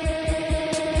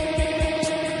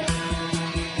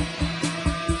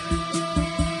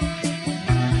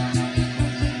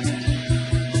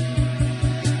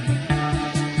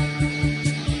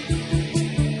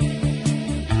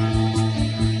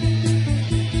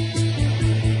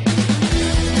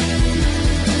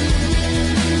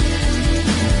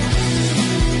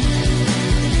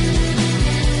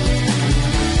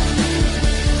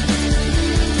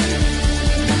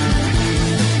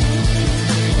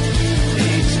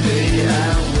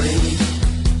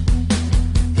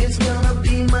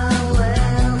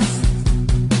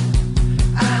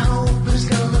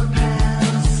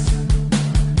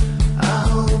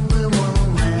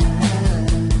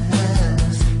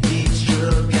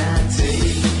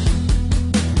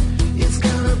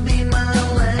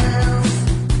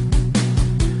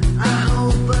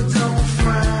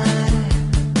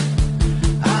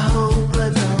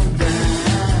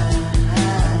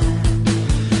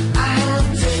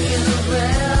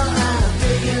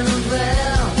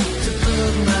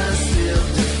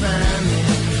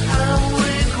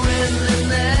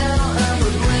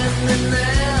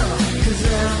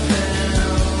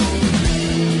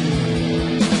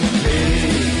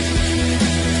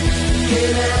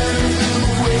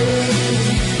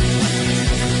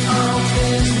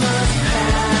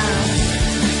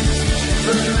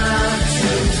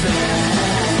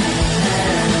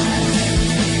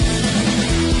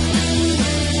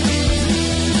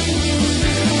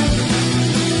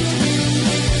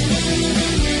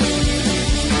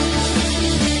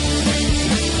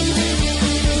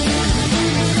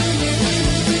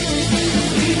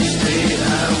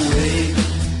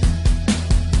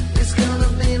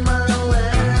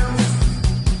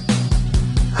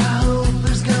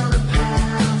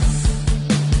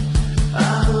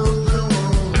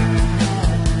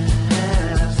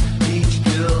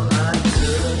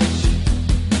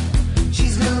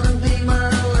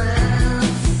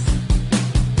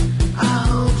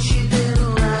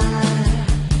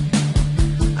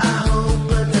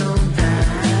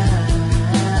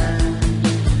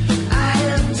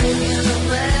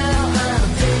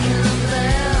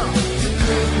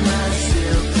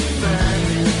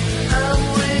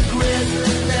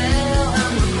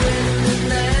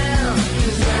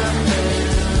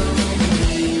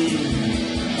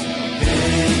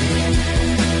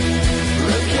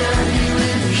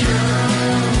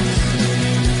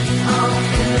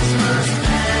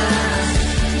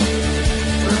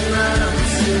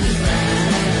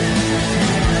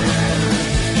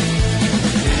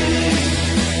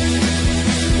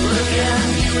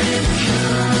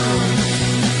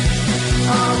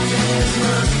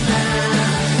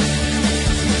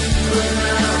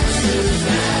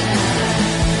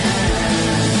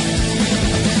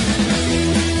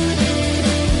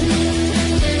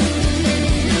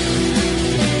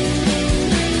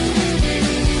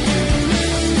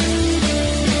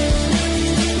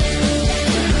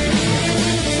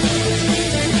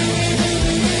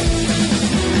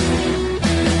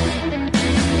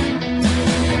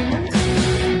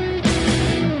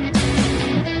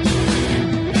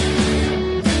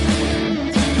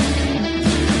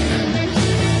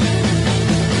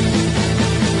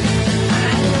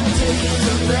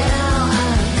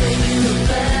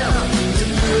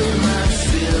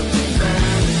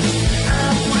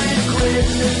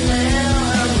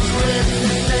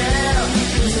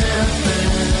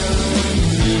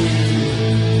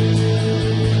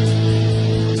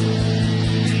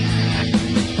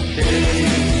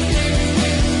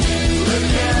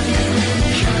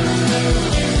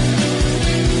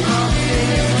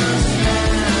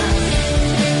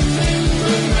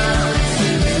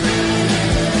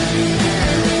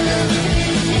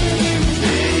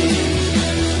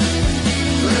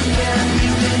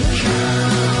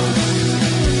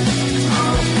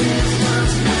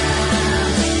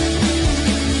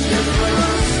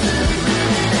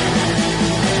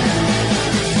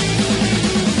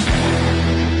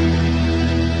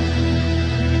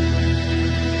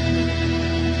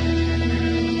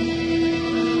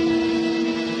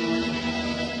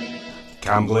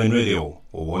 Camglen Radio,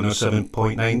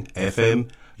 107.9 FM,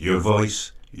 your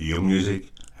voice, your music,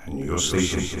 and your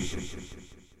station.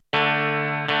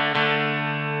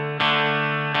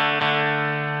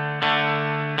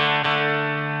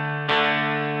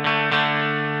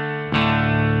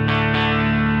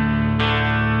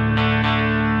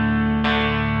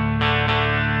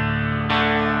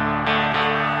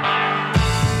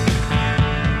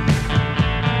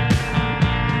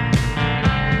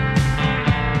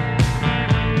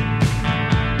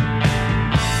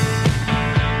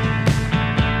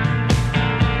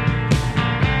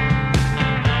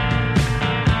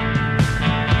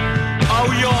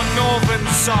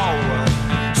 soul,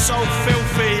 so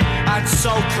filthy and so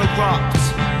corrupt.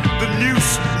 The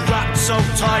noose wrapped so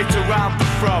tight around the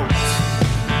throat.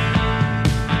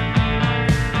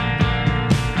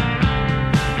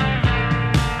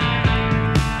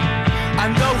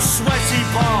 And those sweaty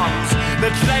palms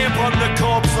that lay upon the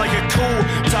corpse like a call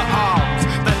to arms,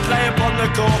 that lay upon the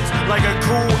corpse like a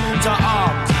call to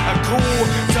arms, a call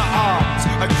to arms,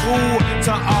 a call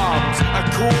to arms, a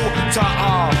call to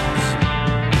arms.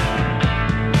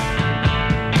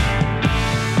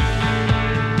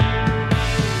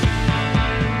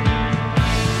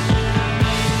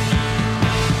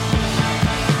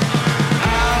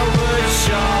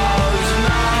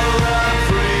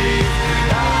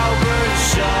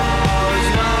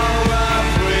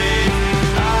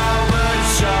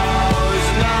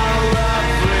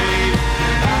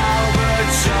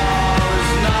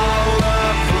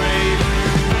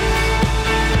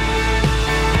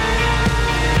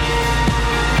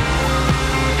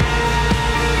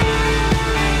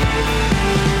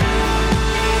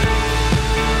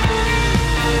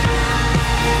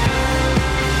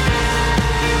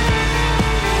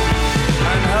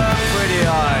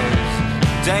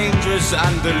 Dangerous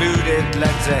and deluded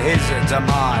led to his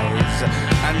demise.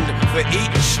 And for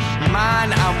each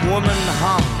man and woman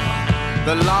hung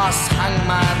the last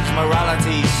hangman's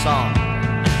morality song.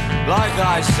 Like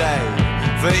I say,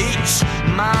 for each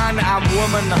man and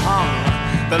woman hung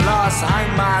the last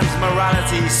hangman's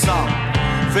morality song.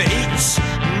 For each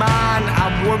man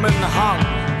and woman hung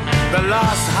the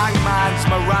last hangman's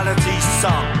morality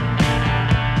song.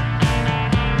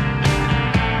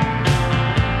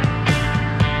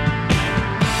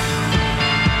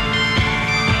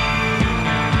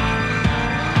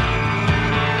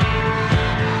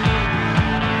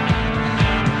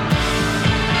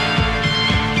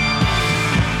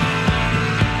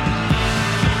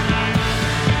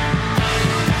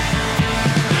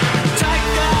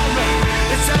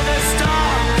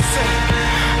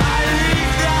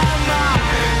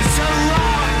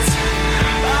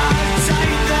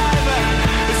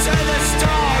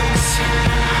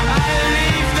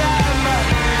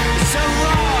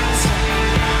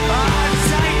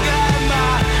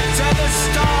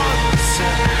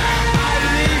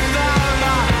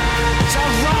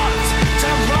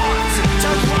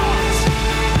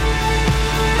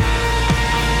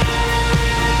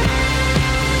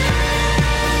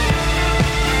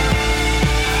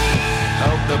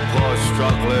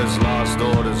 Strugglers' last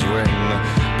orders ring.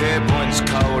 Pierpoint's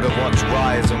code of what's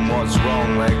right and what's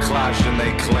wrong. They clash and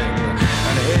they cling.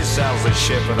 And his sails the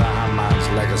ship of the handman's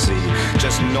legacy,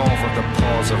 just north of the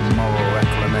port of moral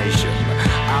reclamation.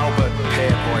 Albert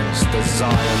Pierpoint's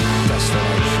desired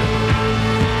destination.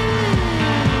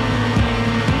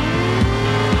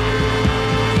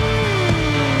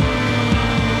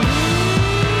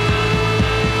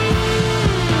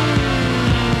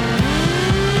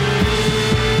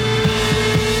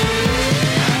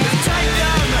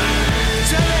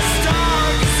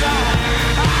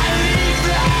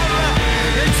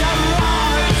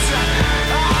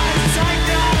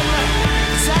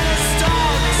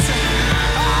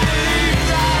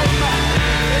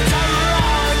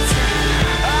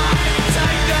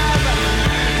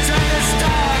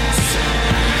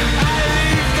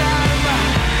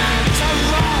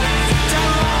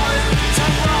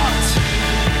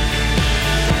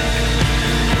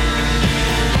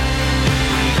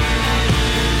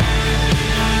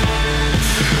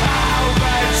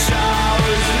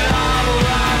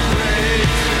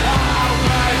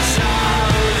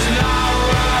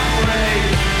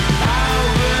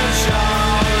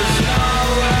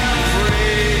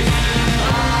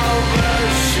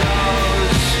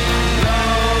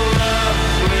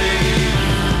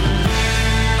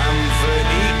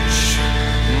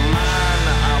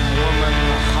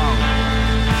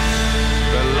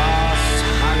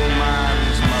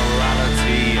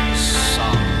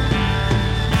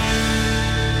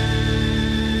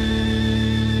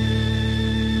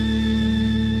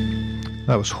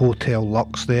 That was Hotel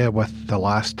Lux there with The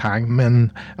Last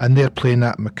Hangman, and they're playing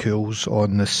at McCool's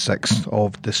on the 6th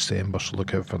of December, so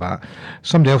look out for that.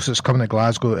 Somebody else that's coming to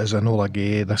Glasgow is Enola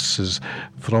Gay. This is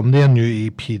from their new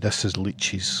EP, this is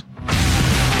Leeches.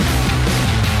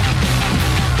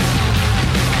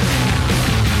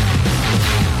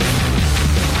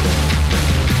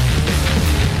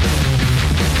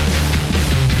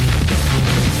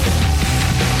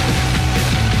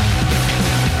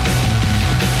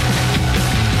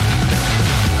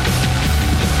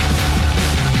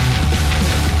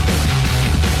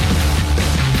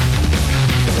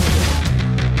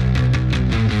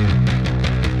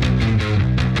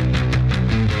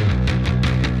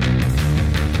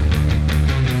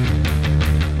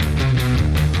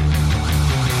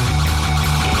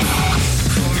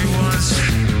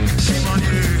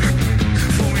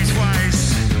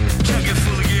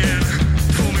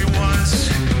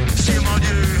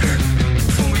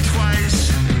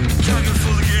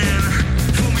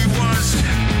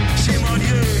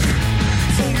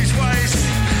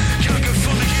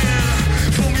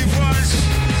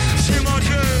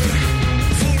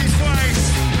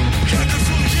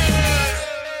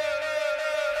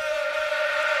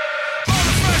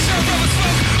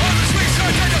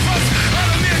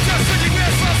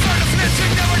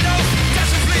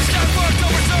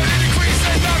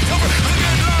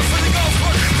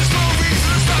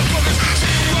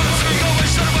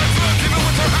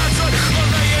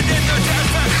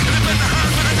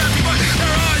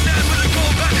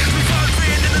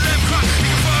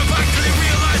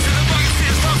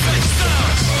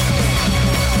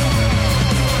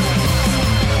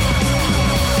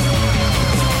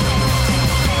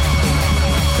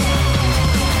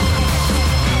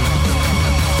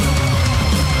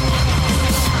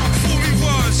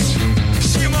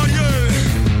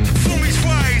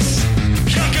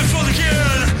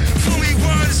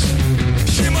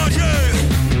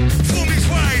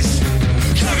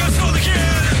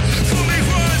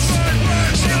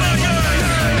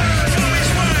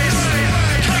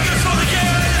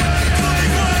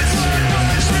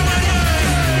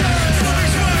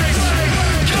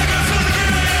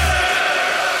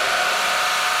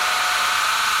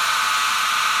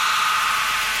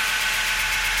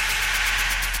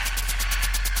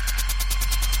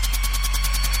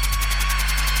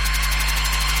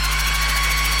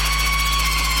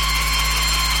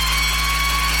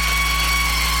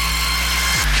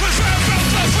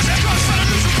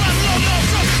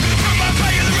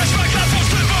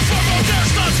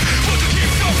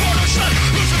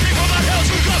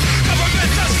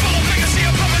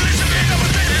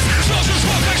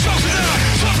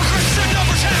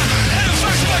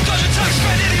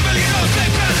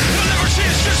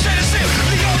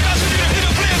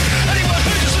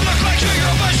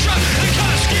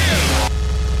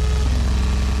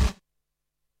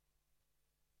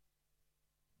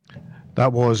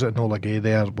 That was Enola Gay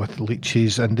there with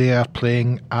Leeches, and they are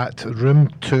playing at Room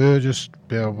 2. Just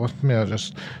bear with me, I'll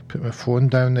just put my phone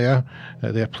down there.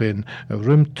 They're playing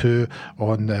Room 2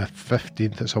 on the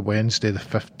 15th. It's a Wednesday, the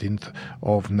 15th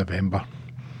of November.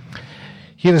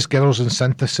 Here is Girls in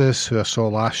Synthesis, who I saw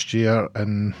last year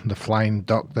in The Flying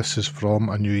Duck. This is from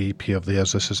a new EP of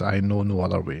theirs. This is I Know No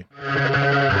Other Way.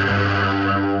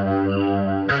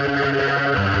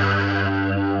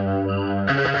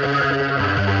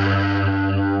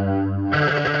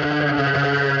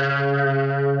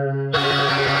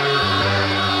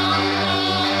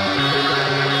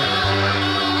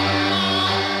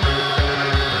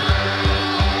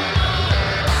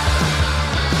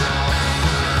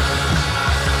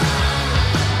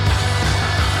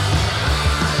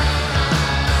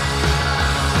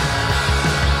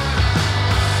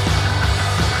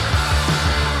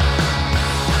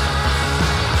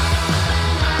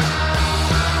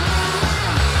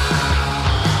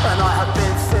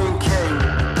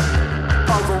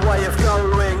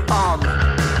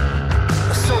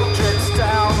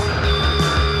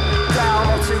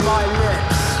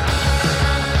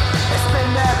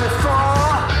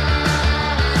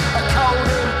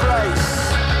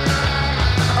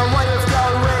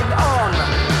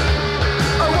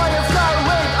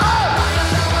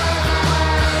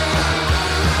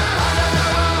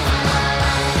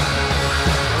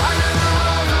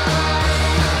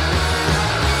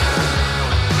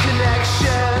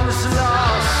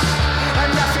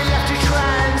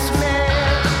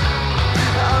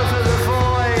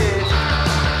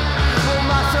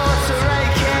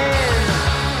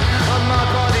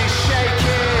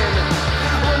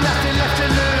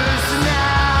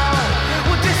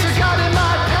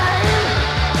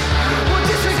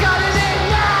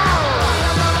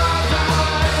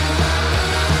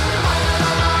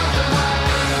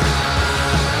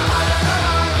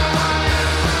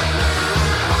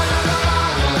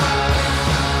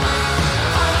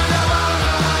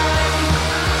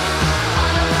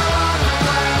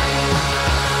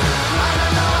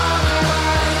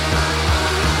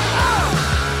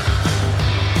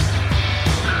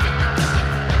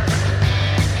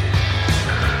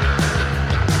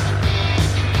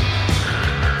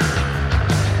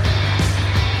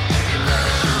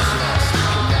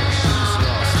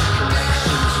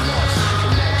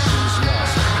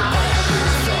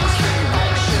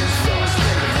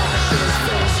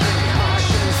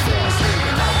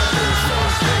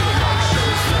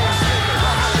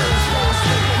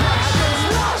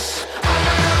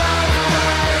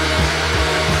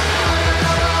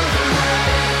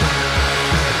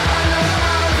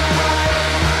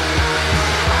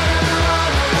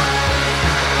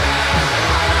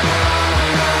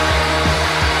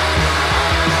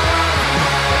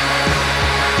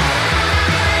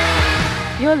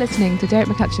 You're listening to Derek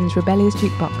McCutcheon's Rebellious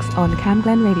Jukebox on Cam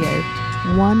Glen Radio,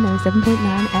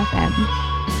 107.9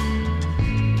 FM.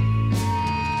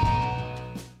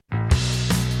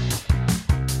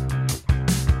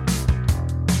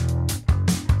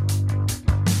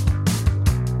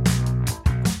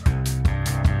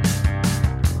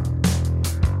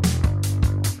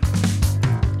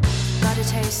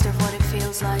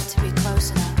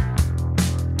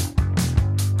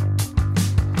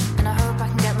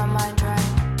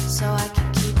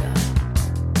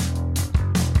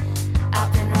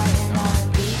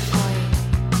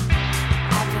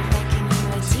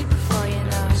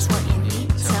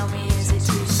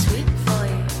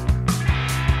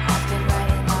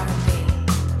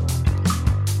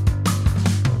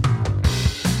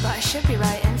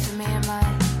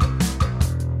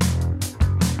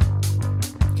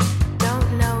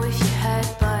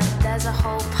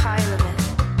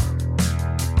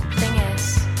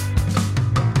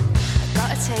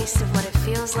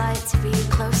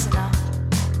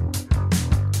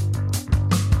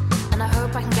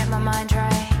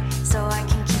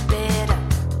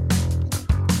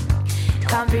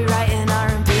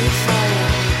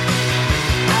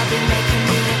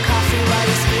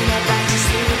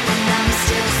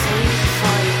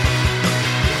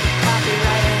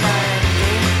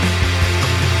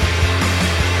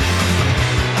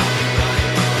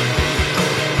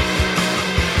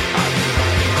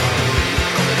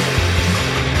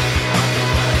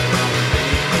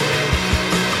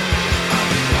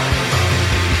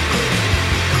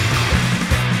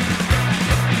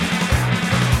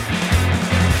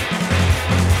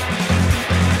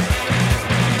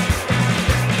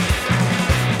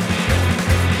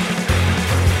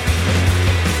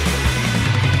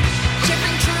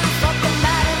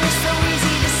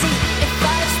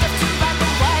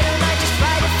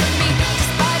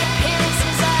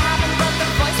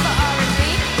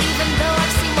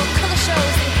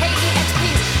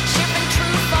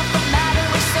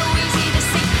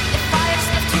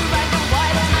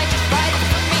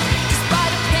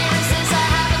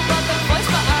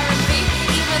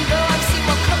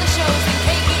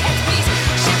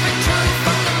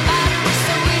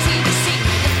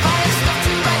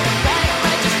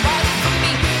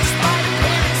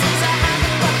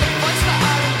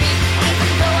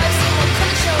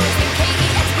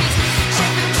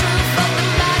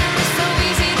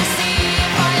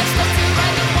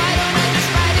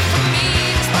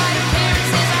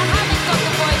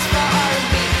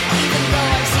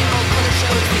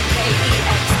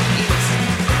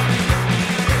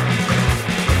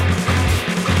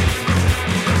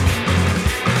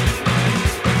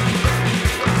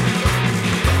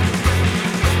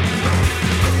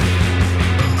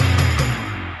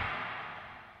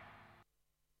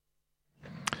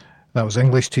 That was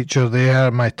English teacher there.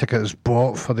 My ticket is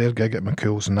bought for their gig at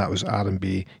McCool's, and that was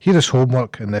R&B. Here is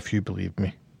Homework, and If You Believe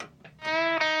Me.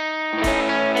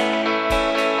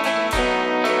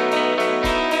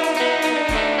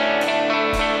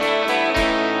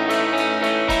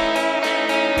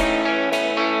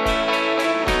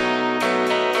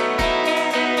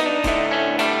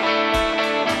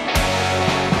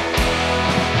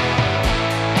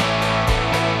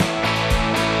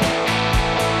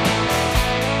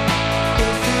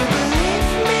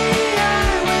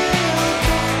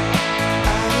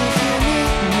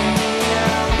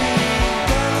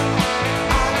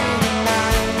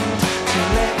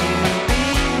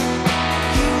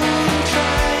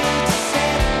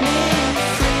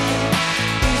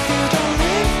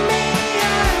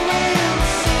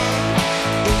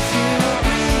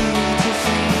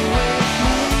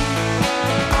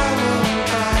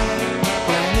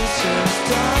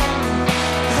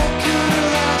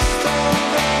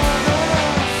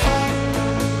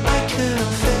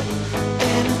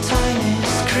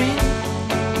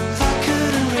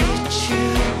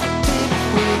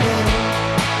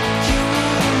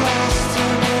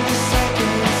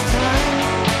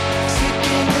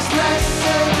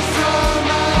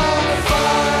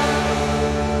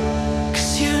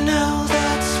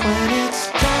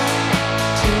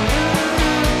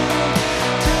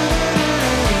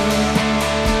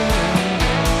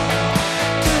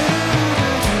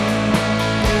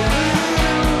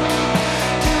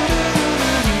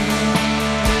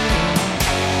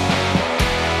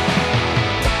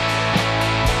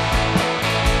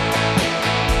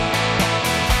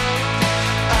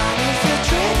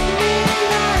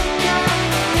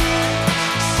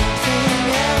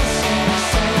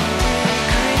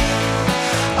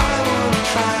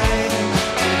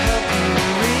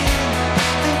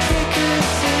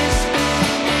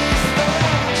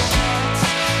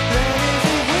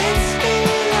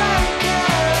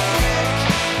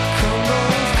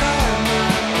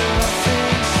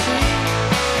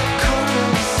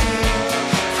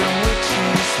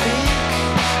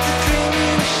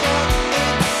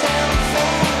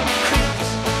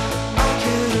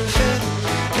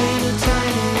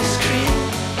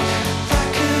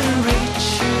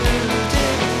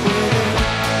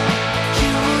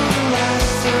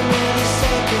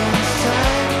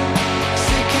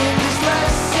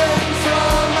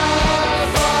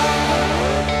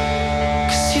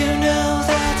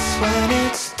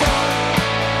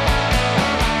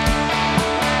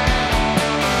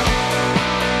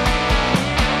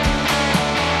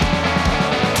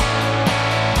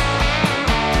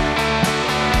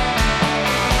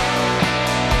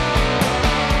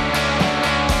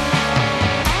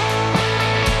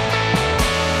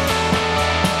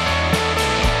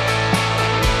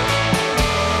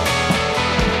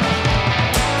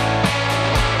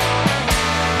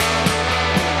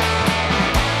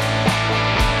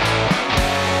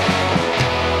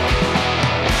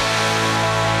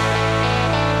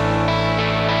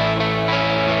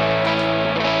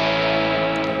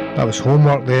 That was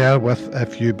Homework there with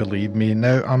If You Believe Me.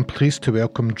 Now I'm pleased to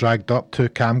welcome Dragged Up to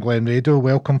Camglen Radio.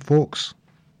 Welcome, folks.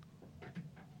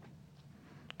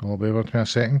 Oh, bear with me a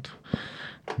second.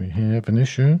 We have an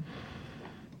issue.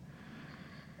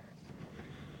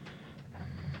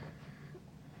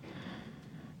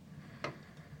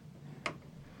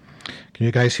 Can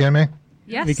you guys hear me?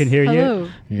 Yes. We can hear you.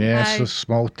 Yes, a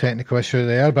small technical issue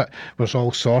there, but we're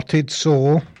all sorted.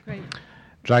 So, great.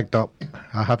 Dragged Up.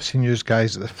 I have seen you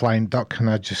guys at the Flying Duck, and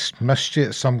I just missed you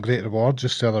at some great reward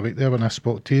just the other week there when I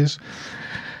spoke to you.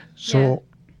 So,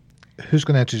 who's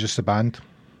going to introduce the band?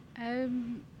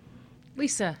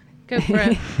 Lisa, go for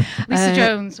it. Lisa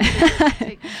Jones.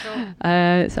 Take control.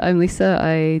 So I'm Lisa.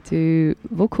 I do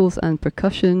vocals and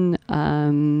percussion.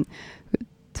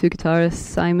 Two guitarists,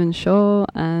 Simon Shaw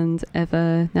and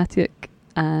Eva Natiuk,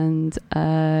 and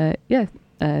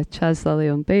Chaz Lally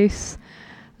on bass,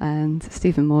 and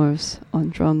Stephen Moores on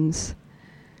drums.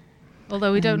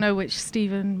 Although we don't know which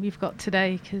Stephen we've got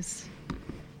today because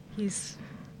he's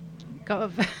got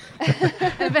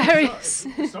a various.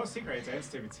 It's not secret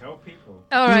identity. We tell people.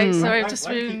 All right, sorry, I've just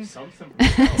ruined.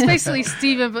 It's basically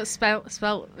Stephen, but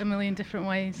spelt a million different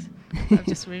ways. I've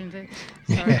just ruined it.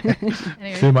 Sorry.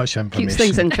 Anyway. Too much information. Keeps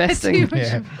things interesting.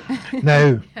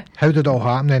 Now, how did it all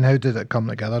happen then? How did it come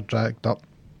together, Dragged Up?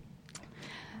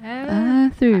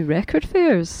 Through record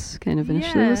fairs, kind of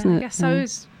initially, wasn't it? I guess I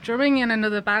was drumming in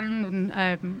another band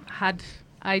and had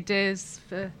ideas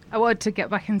for. I wanted to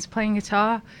get back into playing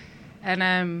guitar, and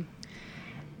I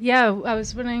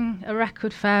was running a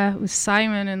record fair with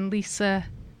Simon and Lisa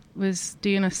was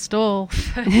doing a stall.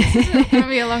 It's going to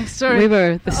be a long story. We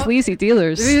were the sleazy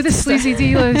dealers. We were the sleazy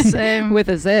dealers. With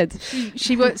a Z.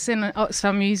 She works in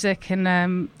Oxfam Music, and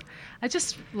I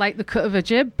just liked the cut of her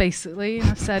jib, basically.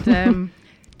 And I said,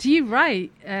 do you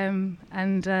write? And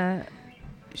I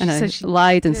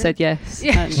lied and said yes.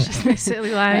 Yeah, she just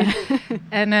basically lied.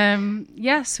 And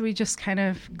so we just kind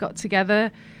of got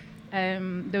together.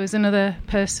 There was another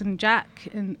person, Jack,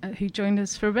 who joined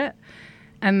us for a bit.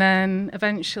 And then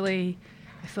eventually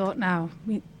I thought,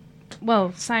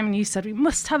 Simon, you said we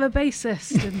must have a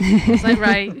bassist. And I was like,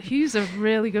 right, who's a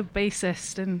really good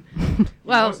bassist? And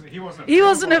he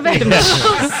wasn't available.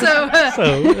 So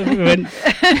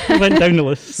we went down the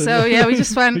list. So yeah, we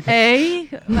just went A.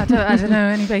 I don't know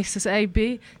any bassists. A,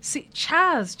 B, C.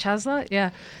 Chaz, yeah.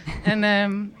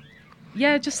 And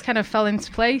just kind of fell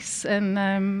into place.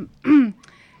 And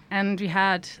and we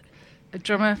had a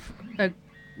drummer, a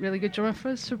really good drummer for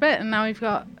us for a bit, and now we've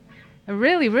got a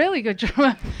really, really good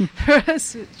drummer for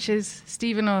us, which is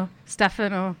Stephen or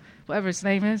Stefan or whatever his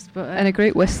name is. But and a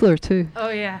great whistler too. Oh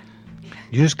yeah.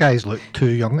 You guys look too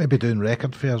young to be doing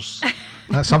record fairs.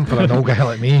 That's something for an old guy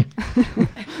like me.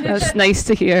 That's nice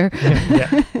to hear.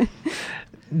 Yeah.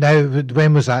 Now,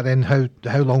 when was that then? How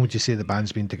long would you say the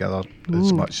band's been together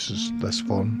as much as this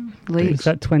form? Was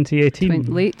that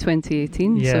 2018? Late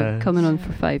 2018, yeah. So coming on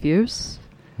for 5 years.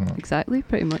 Exactly,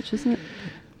 pretty much, isn't it?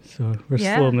 So we're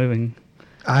slow moving.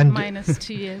 And minus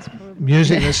 2 years probably.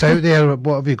 Music that's out there,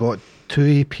 what have you got?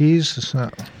 2 EPs, is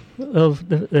that? Well,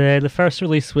 the first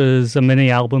release was a mini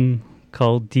album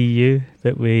called DU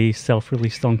that we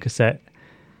self-released on cassette.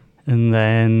 And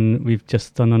then we've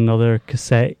just done another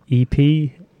cassette EP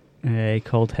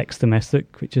called Hex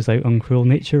Domestic, which is out on Cruel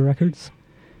Nature Records,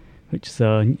 which is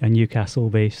a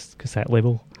Newcastle-based cassette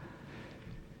label.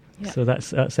 Yep. So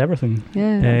that's everything.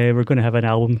 Yeah. We're going to have an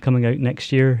album coming out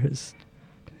next year. It's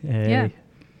we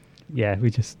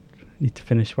just need to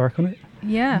finish work on it.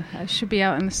 Yeah, it should be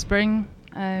out in the spring.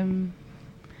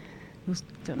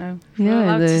 Don't know. Yeah, not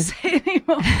allowed to say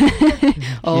anymore.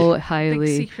 Highly.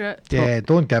 Big secret. Yeah,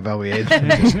 don't give away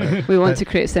anything. We want to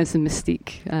create a sense of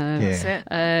mystique. That's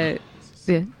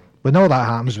it. When all that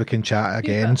happens, we can chat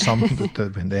again.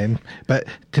 Then. But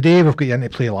today we've got you in to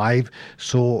play live,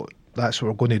 so that's what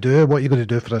we're going to do. What are you going to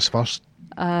do for us first?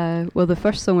 Well, the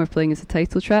first song we're playing is the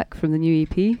title track from the new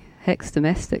EP, Hex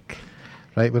Domestic.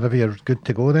 Right, whenever you're good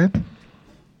to go then.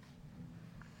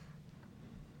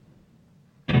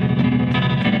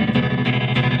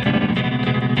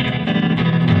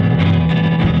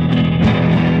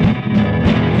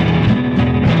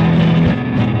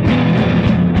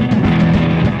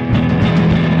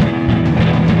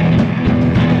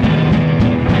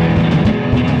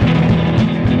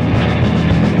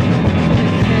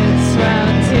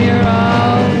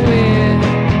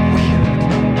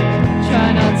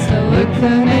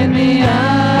 Them in the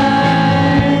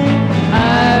eye,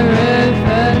 I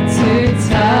revert to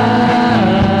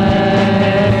time.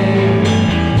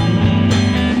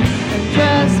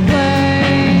 Dress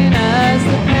plain as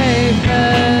the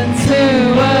pavement to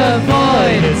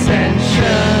avoid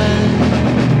attention.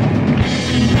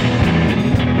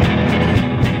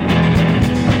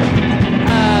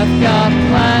 I've got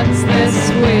plans this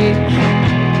week,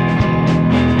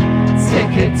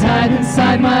 ticket tied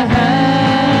inside my hand.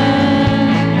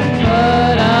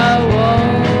 But I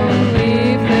won't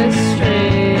leave this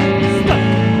street.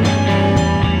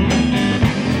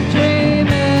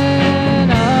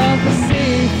 Dreaming of the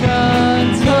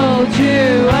seafront, told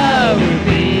you I would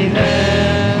be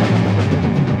there.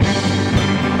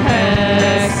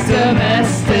 Hex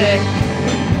Domestic,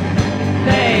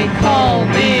 they call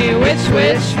me witch.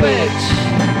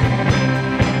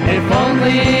 If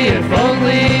only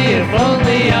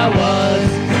I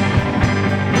was.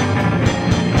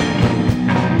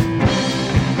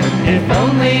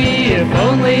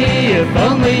 If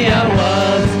only I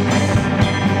was.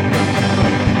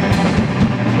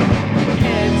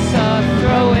 Kids are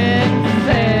throwing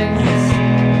things,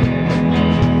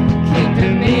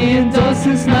 keeping me indoors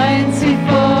since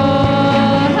 94.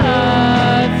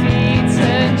 I've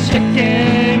eaten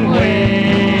chicken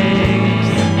wings,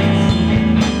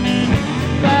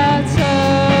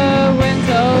 batter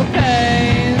window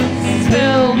panes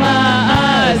till my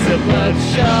eyes are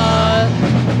bloodshot.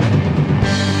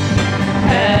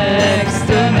 Hex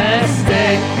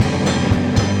Domestic,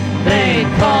 they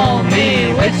call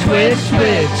me witch.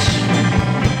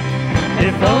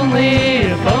 If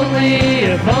only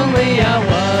I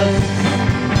was.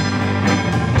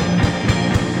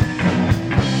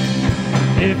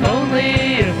 If only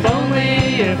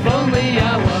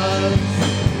I was.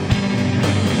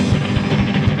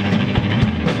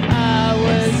 I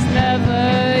was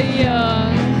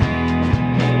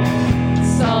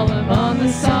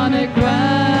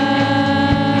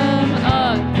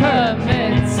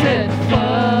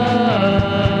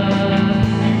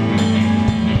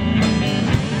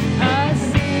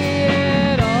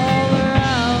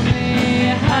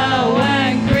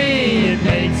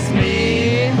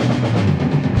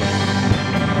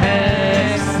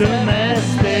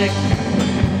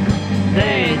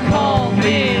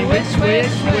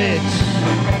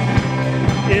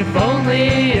if only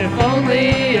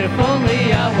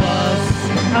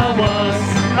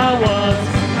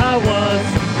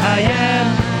I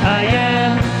am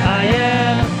now.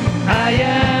 I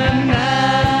am now.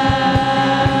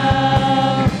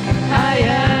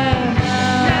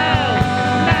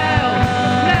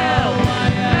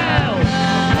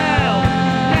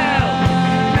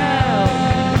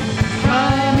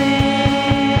 Try me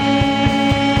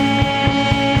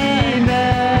now.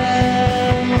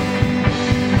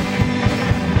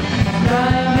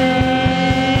 Try me.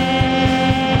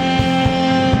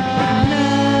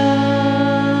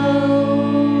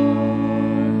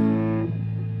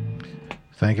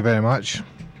 Thank you very much.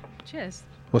 Cheers.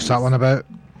 What's that one about?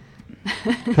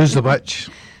 Who's the witch?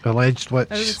 Alleged witch?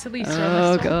 Oh, it's Elisa.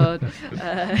 Oh God.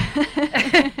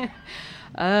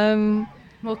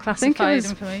 More I think it classified was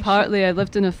information. partly I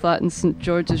lived in a flat in St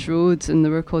George's Road, and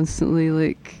there were constantly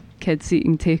like kids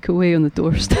eating takeaway on the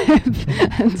doorstep,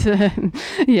 and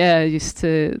I used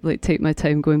to like take my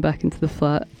time going back into the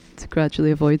flat to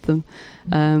gradually avoid them.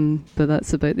 But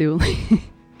that's about the only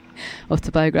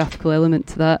autobiographical element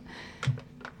to that.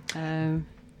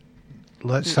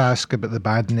 Let's ask about the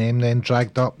bad name then,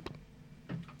 Dragged Up.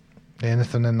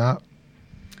 Anything in that?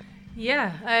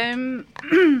 Yeah.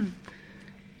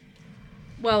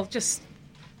 Well, just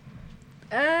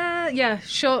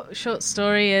short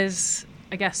story is,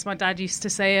 I guess my dad used to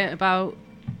say it about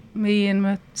me and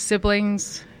my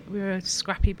siblings. We were a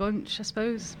scrappy bunch, I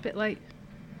suppose, a bit like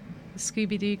the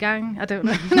Scooby-Doo gang. I don't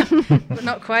know, but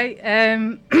not quite.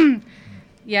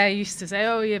 He used to say,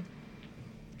 "Oh, you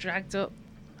dragged you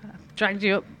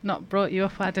up, not brought you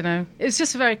up." I don't know. It's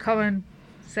just a very common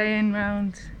saying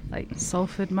around like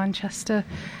Salford, Manchester.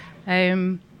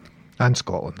 And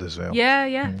Scotland as well.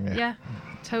 Yeah,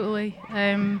 totally.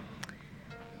 I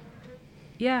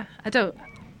don't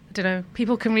know.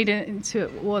 People can read into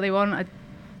it what they want. I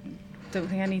don't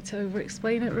think I need to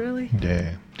over-explain it, really.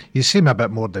 Yeah. You seem a bit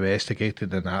more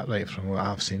domesticated than that, like, from what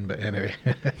I've seen, but anyway.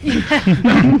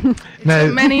 Now,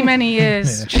 many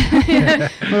years.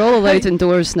 We're all allowed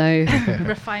indoors now.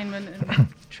 Refinement and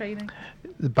training.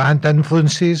 The band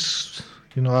influences,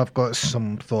 I've got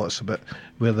some thoughts about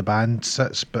where the band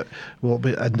sits, but what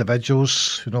about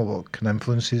individuals? What kind of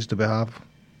influences do we have?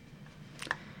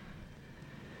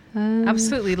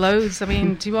 Absolutely loads. I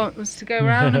mean, do you want us to go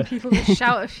around and people just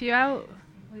shout a few out?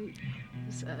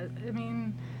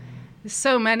 There's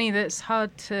so many that it's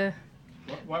hard to...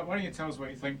 Why don't you tell us what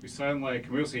you think we sound like,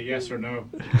 and we'll say yes or no.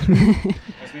 Let's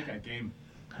make it a game.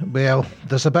 Well,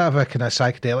 there's a bit of a kind of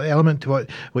psychedelic element to what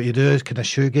you do, is kind of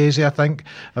shoegazy, I think,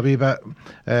 a wee bit.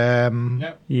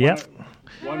 Yep.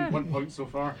 One point so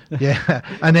far. Yeah,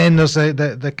 and then there's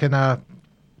the kind of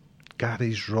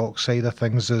garage rock side of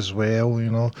things as well,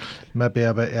 maybe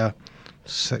a bit of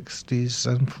 60s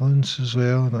influence as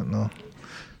well, I don't know.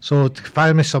 So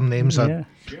find me some names of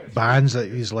bands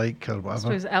that he's like or whatever. I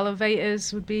suppose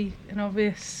Elevators would be an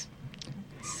obvious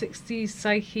 60s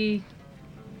psyche,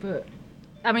 but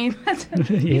I mean,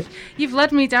 you've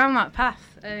led me down that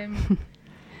path.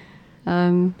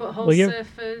 Butthole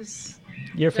Surfers.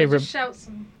 Your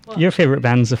favourite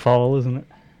band's The Fall, isn't it?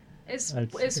 It's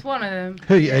one of them.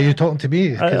 Who are you talking to me?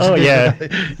 Yeah.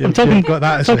 I'm talking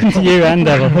to you and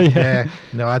Eva. Yeah.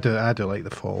 No, I do like The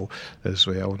Fall as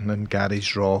well, and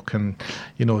garage rock, and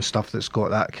stuff that's got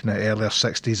that kind of earlier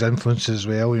 60s influence as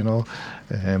well.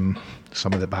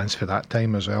 Some of the bands for that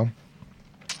time as well.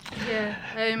 Yeah.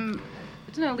 I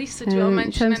don't know, Lisa. Do you want to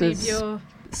mention any of your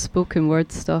spoken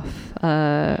word stuff?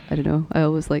 I don't know. I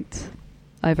always liked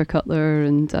Ivor Cutler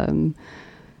and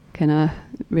kind of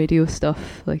radio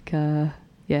stuff, like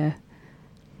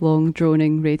long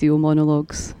droning radio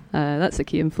monologues. That's a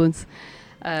key influence.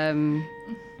 We're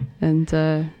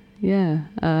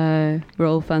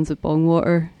all fans of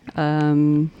Bongwater,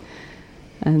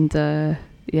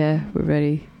 we're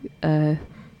very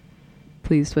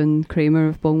pleased when Kramer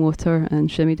of Bongwater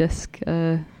and Shimmy Disc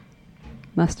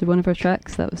mastered one of our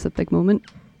tracks. That was a big moment.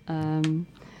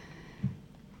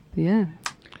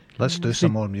 Let's do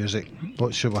some more music.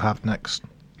 What should we have next?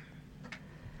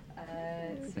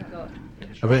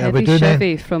 Are we doing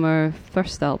Chevy from our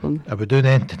first album? Are we doing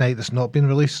anything tonight that's not been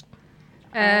released?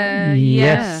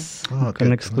 Yes. Oh,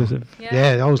 an exclusive.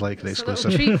 Yeah, I always like an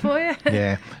exclusive. A little treat for you.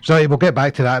 Yeah. So we'll get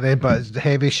back to that then, but it's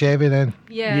Heavy Chevy then?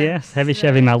 Yeah. Yes, Heavy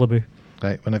Chevy Malibu.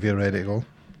 Right, whenever you're ready to go.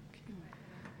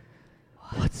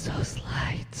 What's those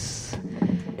lights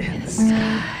in the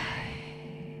sky?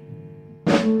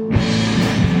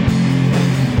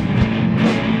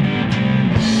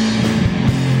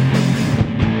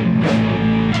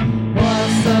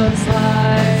 What's those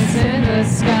lights in the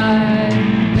sky?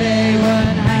 They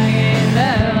weren't hanging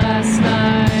there last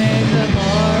night.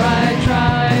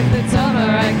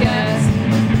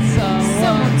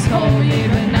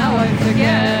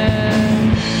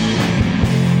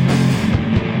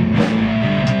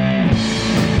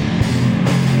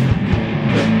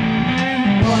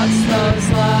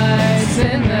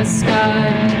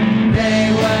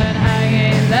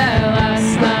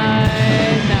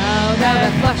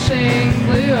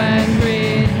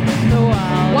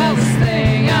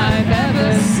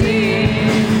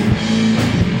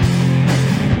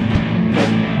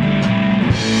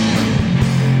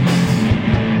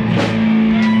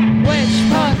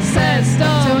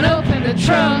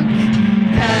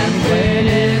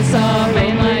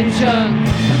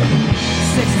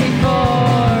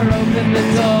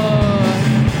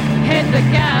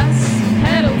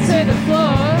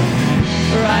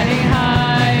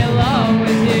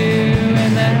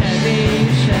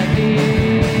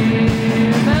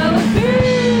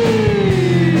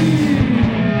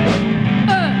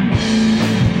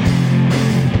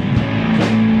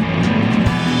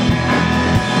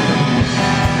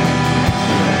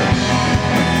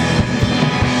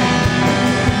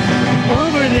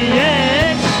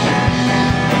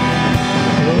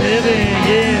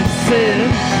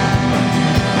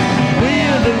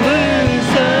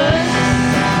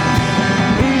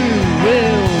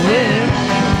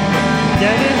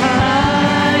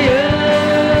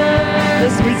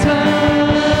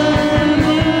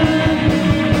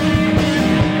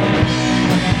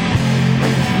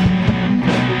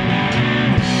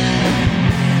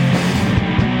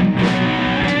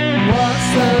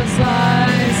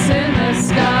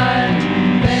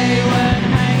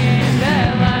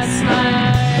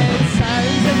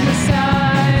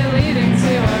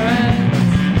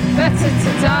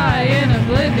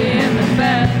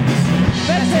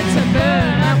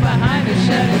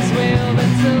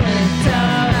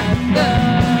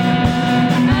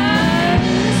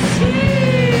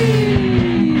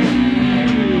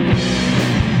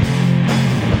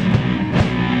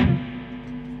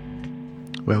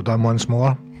 Well done once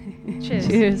more. Cheers.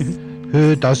 Cheers.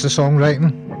 Who does the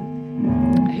songwriting?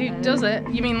 Who does it?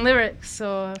 You mean lyrics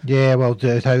or? Yeah, well,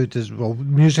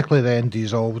 musically then, do you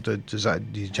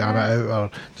jam it out, or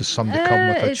does somebody come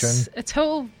with a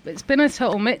tune? It's been a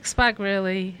total mixed bag,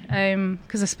 really,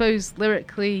 because I suppose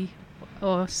lyrically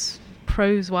or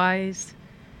prose-wise,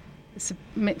 it's a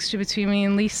mixture between me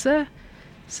and Lisa.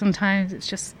 Sometimes it's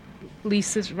just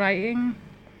Lisa's writing,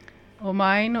 or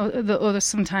mine, or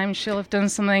sometimes she'll have done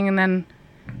something and then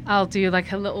I'll do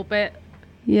like a little bit.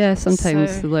 Yeah,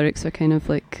 sometimes the lyrics are kind of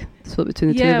like split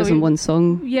between the two of us in one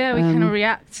song. Yeah, we kind of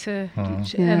react to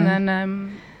each, and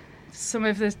then some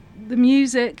of the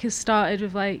music has started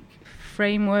with like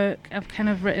framework. I've kind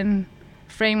of written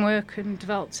framework and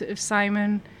developed it with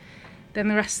Simon, then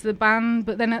the rest of the band,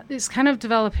 but then it's kind of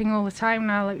developing all the time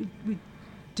now. Like we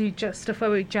do just stuff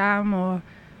where we jam, or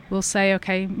we'll say,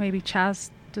 okay, maybe Chaz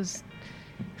does,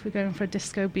 if we're going for a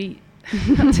disco beat.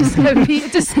 Not disco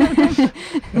beat, disco.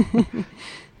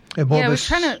 We're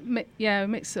trying to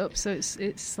mix it up, so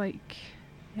it's like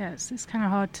it's kind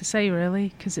of hard to say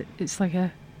really, because it's like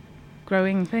a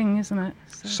growing thing, isn't it?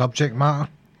 So. Subject matter.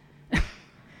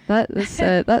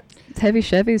 That Heavy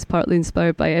Chevy is partly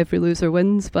inspired by Every Loser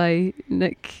Wins by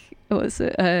Nick. What was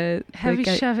it? Heavy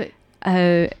Chevy.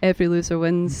 Every Loser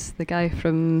Wins, the guy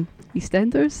from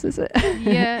EastEnders, is it?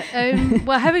 Yeah.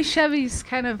 Well, Heavy Chevy's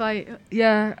kind of like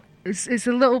It's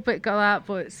a little bit got that,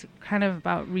 but it's kind of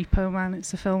about Repo Man.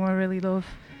 It's a film I really love.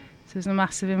 So there's a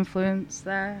massive influence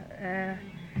there.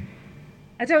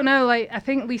 I don't know, like, I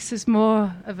think Lisa's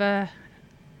more of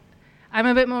I'm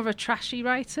a bit more of a trashy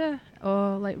writer,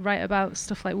 or like write about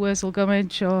stuff like Wurzel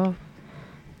Gummidge or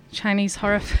Chinese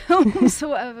horror films or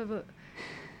whatever, but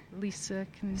Lisa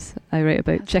can... I write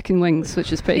about chicken wings,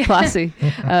 which is pretty classy.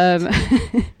 But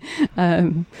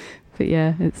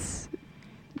yeah, it's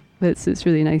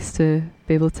really nice to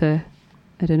be able to,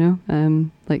 I don't know,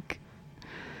 like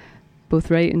both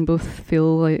write and both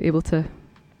feel like able to,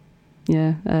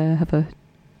 have a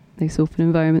nice open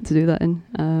environment to do that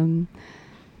in.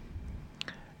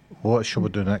 What shall we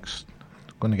do next?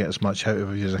 I'm going to get as much out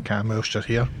of you as I can whilst you're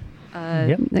here.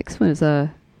 Next one is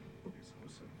a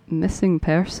Missing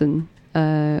Person,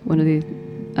 one of the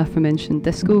aforementioned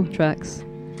disco tracks.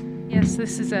 Yes,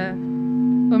 this is a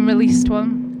unreleased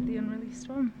one.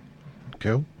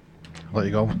 Cool. I'll let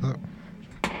you go with it.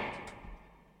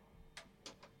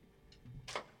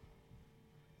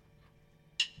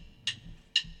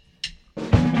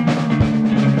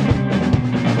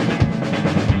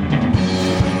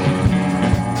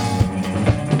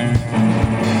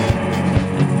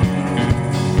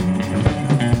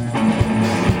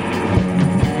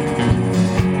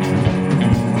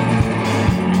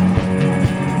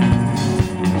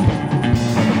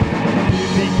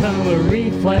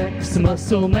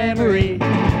 Muscle memory,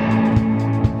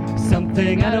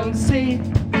 something I don't see,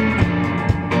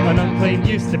 an unclaimed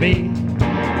used to be.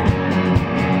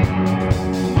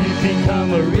 You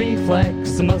become a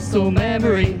reflex, a muscle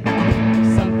memory,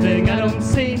 something I don't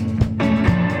see,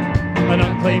 an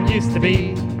unclaimed used to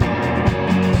be.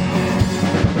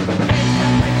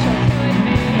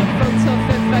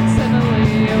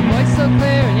 A voice so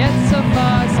clear and yet so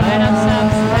far, sign of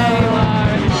sounds, there you are.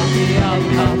 Copy of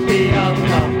copy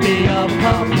of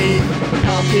copy,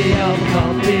 copy of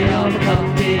copy of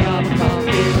copy of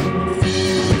copy.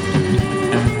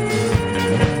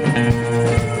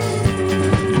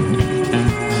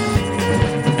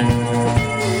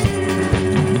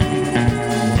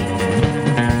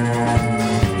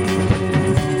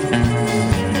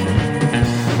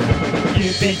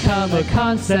 You become a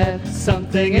concept,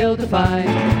 something ill-defined.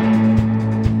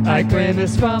 I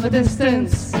grimace from a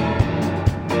distance,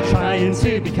 trying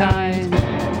to be kind.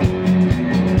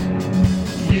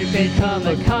 You become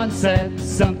a concept,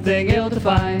 something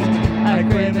ill-defined. I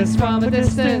grimace from a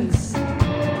distance,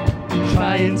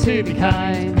 trying to be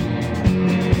kind.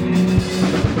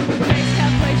 Face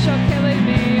can't place, you're killing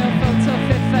me. Your photo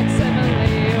fit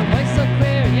facsimile. Your voice so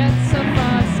clear yet so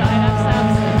far. Sign of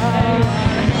sounds, there you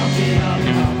are. Copy of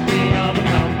a copy of a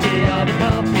copy of a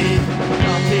copy.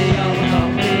 Copy of a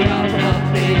copy of a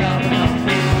copy of a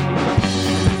copy.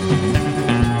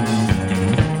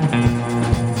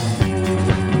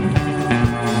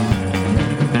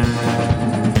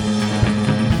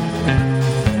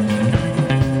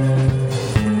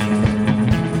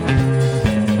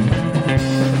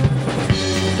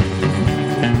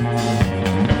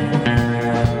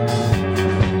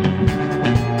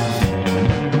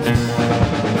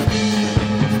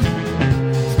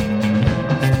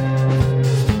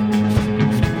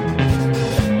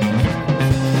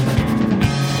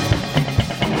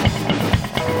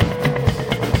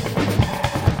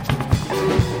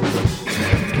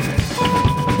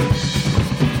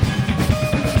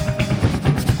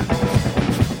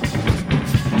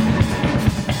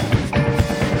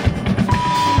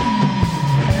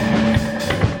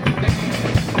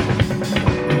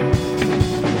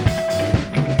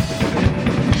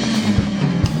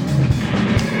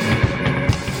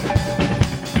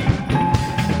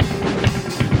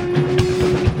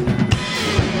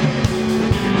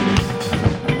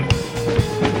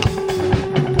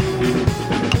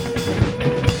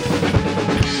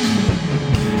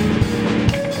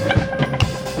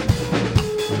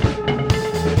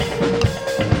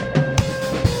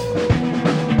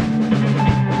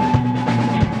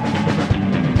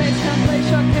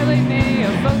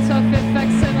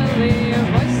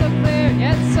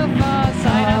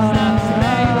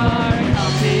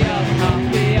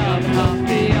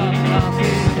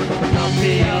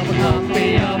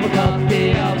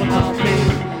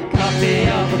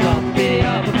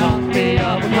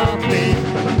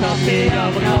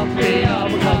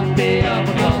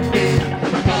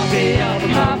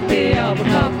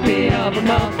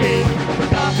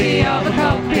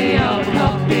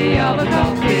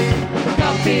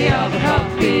 copy of a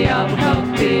copy of a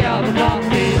copy of a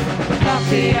copy.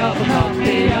 Copy of a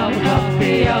copy of a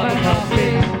copy of a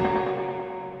copy.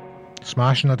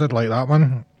 Smashing, I did like that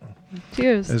one.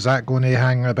 Cheers. Is that going to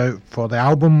hang about for the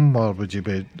album, or would you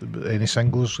be any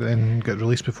singles and get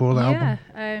released before the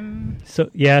album? So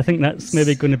yeah, I think that's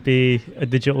maybe going to be a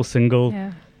digital single.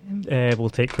 Yeah. We'll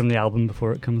take from the album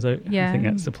before it comes out. Yeah, I think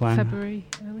that's the plan.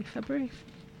 Early February.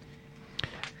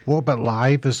 What about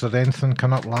live? Is there anything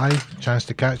coming up live? Chance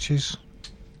to catch yous?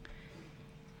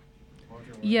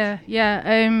 Yeah.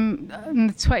 On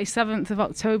the 27th of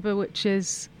October, which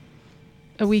is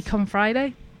a week on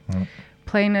Friday,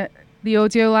 playing at the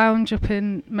Audio Lounge up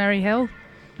in Merry Hill.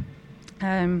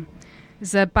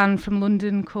 There's a band from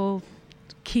London called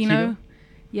Kino.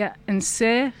 Yeah, and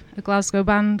Sear, a Glasgow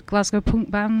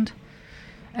punk band.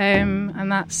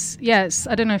 And that's, it's,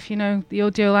 I don't know if you know the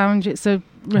Audio Lounge, it's a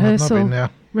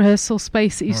rehearsal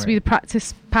space. It used to be the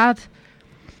practice pad.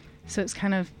 So it's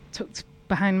kind of tucked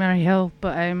behind Merry Hill,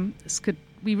 but it's good.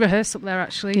 We rehearse up there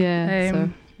actually. Yeah, it's a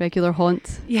regular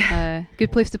haunt. Yeah.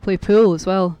 Good place to play pool as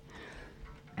well.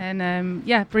 And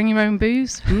bring your own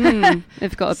booze.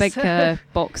 They've got a big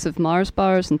box of Mars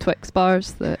bars and Twix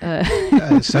bars that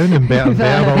it's sounding better and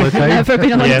better all the time. Never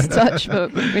been allowed to touch,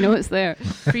 but we know it's there.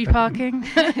 Free parking.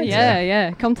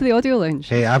 Yeah. Come to the Audio Lounge.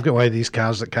 Hey, I've got one of these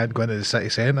cars that can't go into the city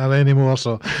centre anymore,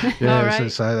 so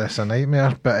it's a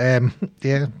nightmare. But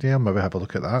maybe have a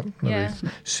look at that. Maybe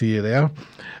see you there.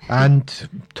 And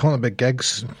talking about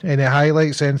gigs, any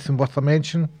highlights? Anything worth a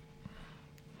mention?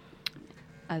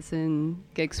 As in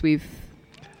gigs we've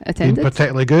attended? Been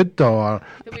particularly good or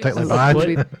particularly bad?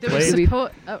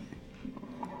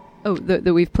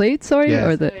 That we've played, sorry? Yeah.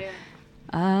 Or that,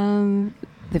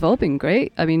 they've all been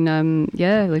great. I mean, we're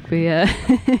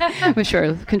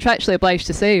sure contractually obliged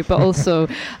to say, but also,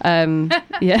 the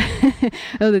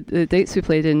dates we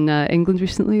played in England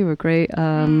recently were great.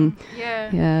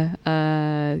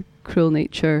 Cruel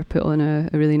Nature put on a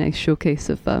really nice showcase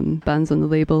of bands on the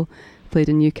label. Played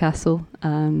in Newcastle,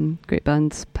 great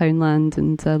bands Poundland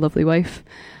and Lovely Wife.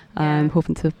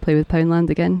 Hoping to play with Poundland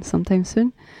again sometime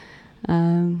soon.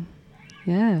 I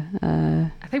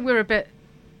think we're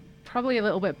probably a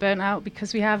little bit burnt out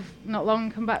because we have not long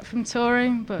come back from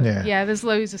touring, but there's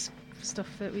loads of stuff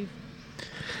that we've.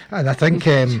 And I think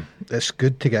it's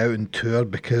good to get out and tour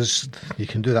because you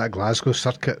can do that Glasgow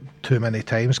circuit too many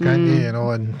times, can't you? You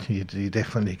know, and you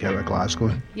definitely get out of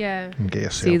Glasgow. Yeah. And get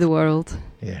yourself. See the world.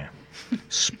 Yeah.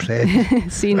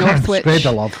 Spread. See Northwich. Spread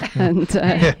the love. And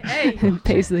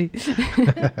Paisley.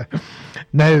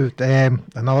 Now,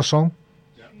 another song.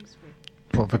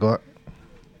 What have we got?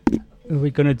 Are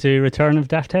we going to do Return of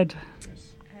Daft Head?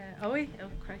 Are we? Oh,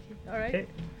 crikey. All right. Okay.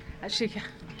 Actually, do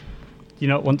you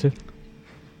not want to?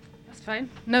 That's fine.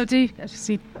 No, do you?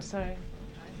 Sorry.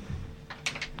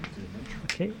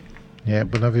 Okay. Yeah,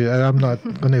 whenever I'm not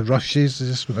going to rush you,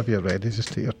 just whenever you're ready, just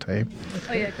take your time.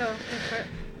 Oh yeah, go for it.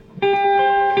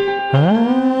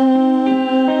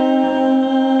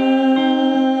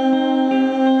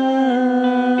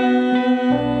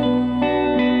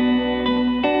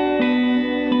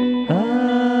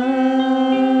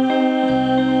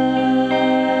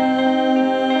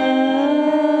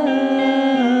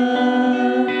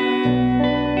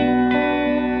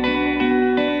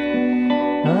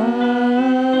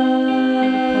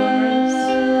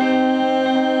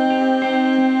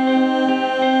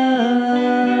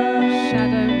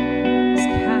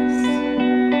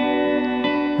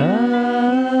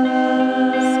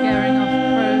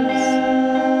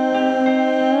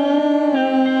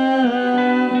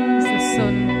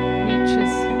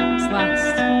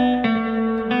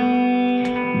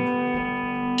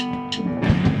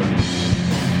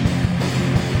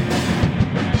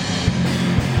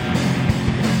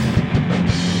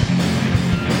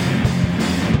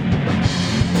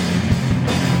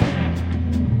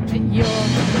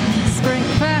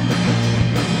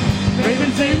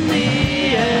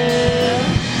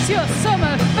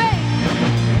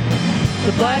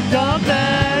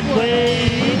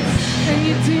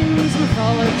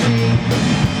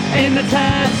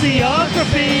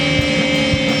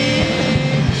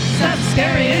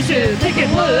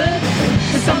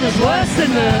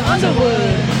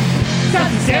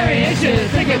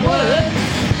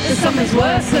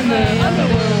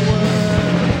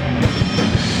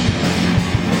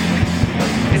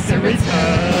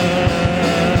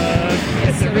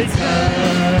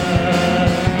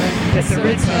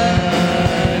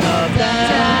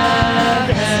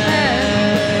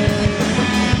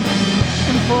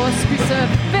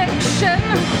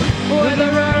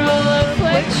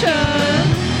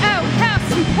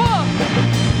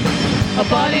 A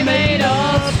body made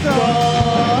of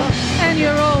straw.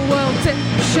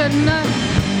 destruction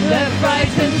that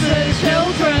frightens the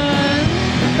children.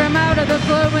 From out of the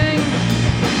glowing,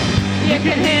 you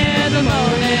can hear the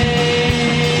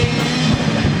moaning.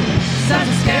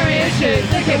 Sounds as scary as you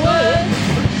think it would.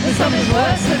 There's something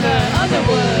worse than the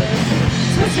underwood.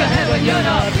 Twist your head when you're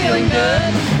not feeling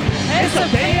good. It's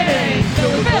okay, it ain't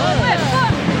filled with blood.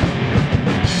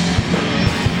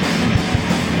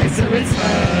 It's a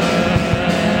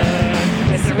return.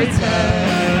 It's a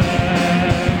return.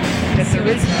 It's a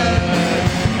return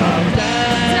of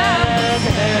Downhead.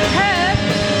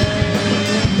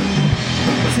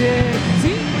 Dig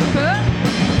deeper.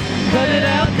 Put it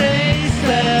out, they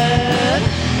said.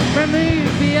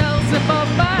 Remove Beelzebub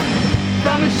back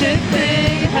from a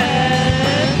shifting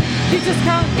head. You just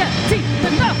can't get deep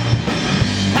enough.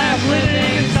 Have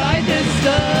living inside this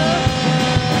stuff.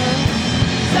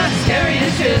 It's not scary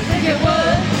as you think it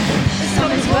would. It's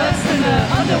something's worse than the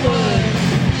underwood.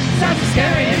 It's not as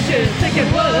scary as you think it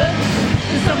would.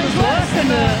 It's something's worse than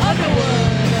the underwood.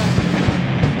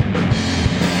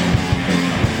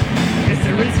 It's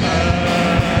a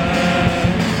return.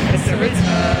 It's a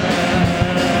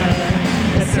return.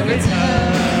 It's a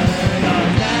return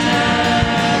of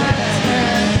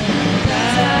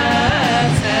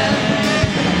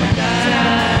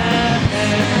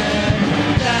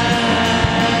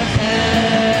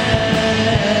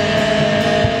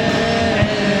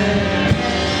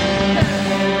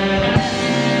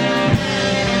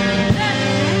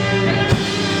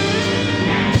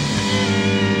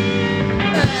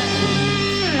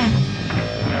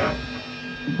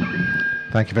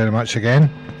Thank you very much again.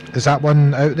 Is that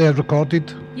one out there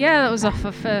recorded? Yeah, that was off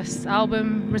our first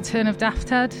album, Return of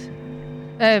Dafthead.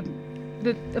 The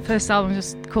first album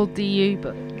was just called DU,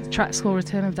 but the track's called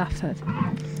Return of Dafthead.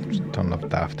 Return of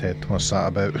Dafthead. What's that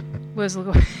about?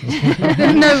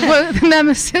 Wurzlgummy. No, the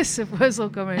nemesis of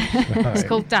Wurzlgummy. It's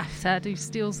called Dafthead, who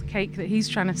steals the cake that he's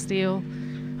trying to steal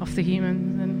off the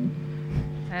humans, and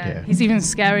he's even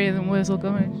scarier than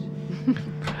Wurzlgummy.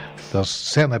 There's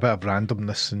certainly a bit of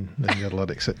randomness in your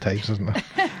lyrics at times, isn't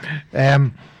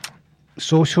there?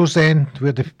 Socials then,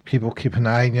 where do people keep an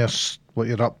eye on what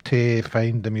you're up to,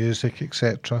 find the music,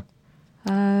 etc.?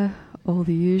 All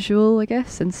the usual, I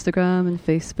guess. Instagram and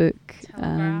Facebook,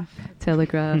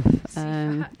 Telegraph,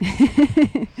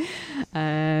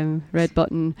 Red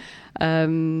Button.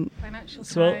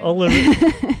 So all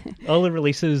the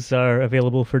releases are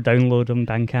available for download on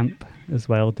Bandcamp as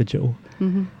well, digital.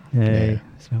 Mm-hmm.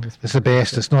 It's the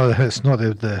best. It's not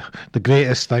the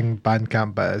greatest thing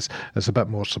Bandcamp, but it's a bit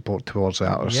more support towards the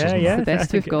artists. Yeah, it's the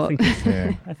best we've got.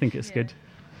 I think it's good.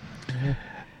 Yeah.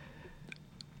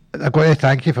 I've got to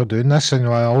thank you for doing this, and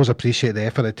I always appreciate the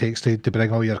effort it takes to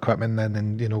bring all your equipment in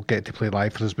and get to play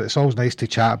live for us. But it's always nice to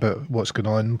chat about what's going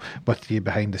on with you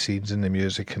behind the scenes and the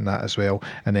music and that as well,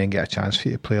 and then get a chance for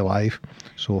you to play live.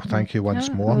 So thank you once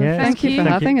more. Yeah, thank you for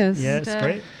having us. Yeah, it's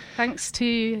great. Thanks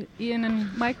to Ian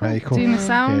and Michael doing the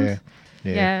sound.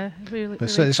 Yeah, really.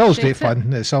 It's always great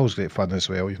fun. It's always great fun as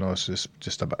well. It's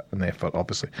just a bit of an effort,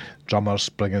 obviously. Drummers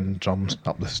bringing drums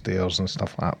up the stairs and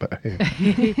stuff like that. But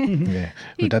yeah,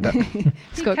 we did it.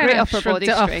 It's got great upper body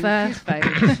strength. He's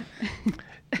fine.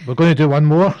 We're going to do one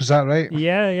more. Is that right?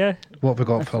 Yeah. What have we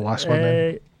got for the last one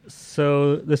then?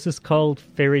 So this is called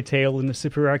Fairy Tale in the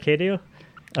Super Arcadia,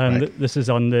 and this is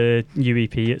on the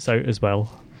UEP. It's out as well.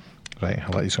 Right,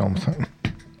 I'll let you go on with it.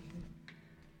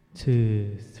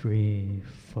 2, 3,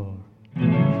 4.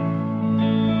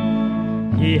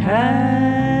 He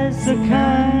has a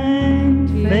kind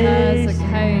face.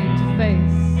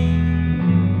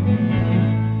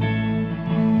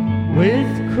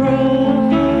 With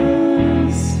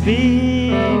crow's feet.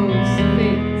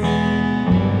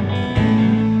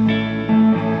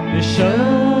 The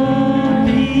show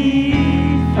he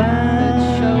found.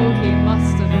 The show he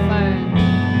must have found.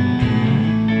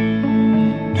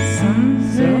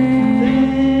 Something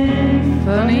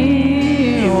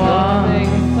funny was.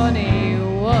 Something funny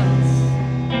was.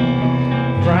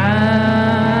 Brown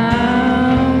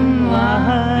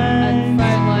lines and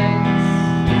frown lines.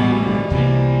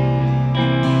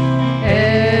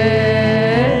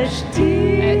 Etched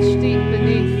deep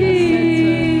beneath the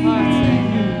centre parting.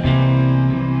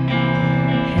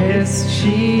 His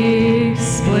cheeks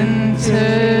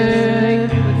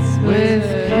splintered with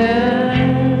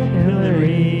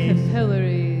capillaries.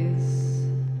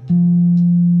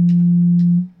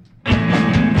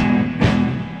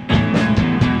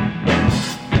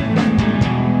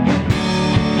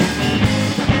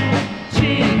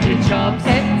 Cheeky chops.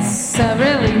 It's a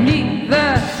really neat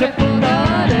triple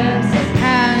goddess.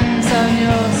 Hands on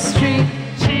your street.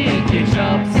 Cheeky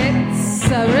chops.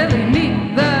 It's a really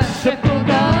neat triple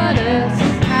goddess.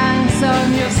 Hands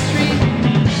on your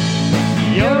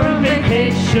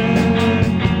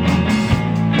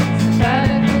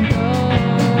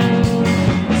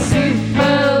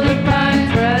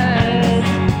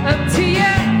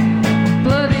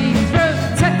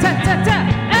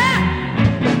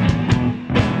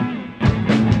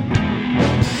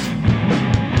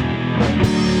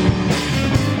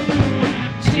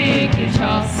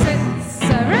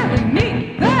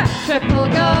Triple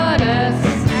goddess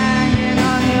hanging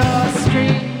on your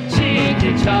street.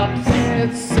 Cheeky chops.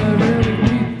 It's a really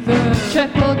neat thing.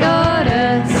 Triple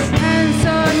goddess hands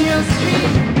on your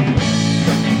street.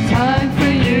 Time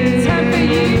for you. Time for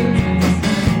you.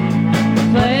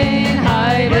 Playing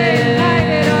hide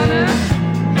it on a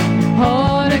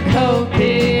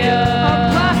cornucopia.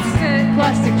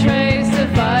 Plastic trays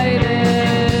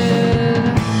divided.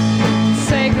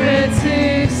 Sacred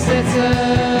to sitter.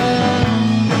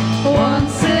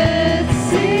 Once it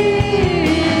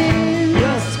seemed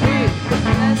you'll squeak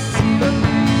unless you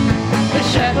elude the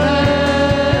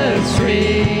shepherd's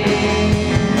dream.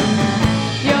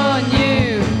 You're new,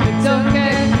 but don't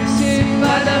get consumed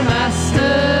by the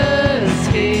master's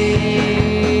scheme.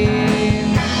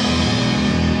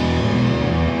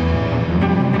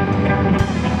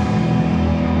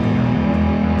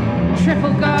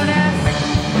 Triple goddess.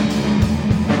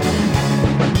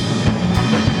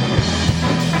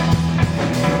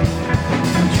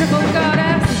 Triple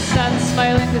goddess stands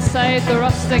smiling beside the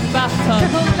rustic bathtub.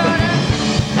 Triple goddess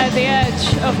at the edge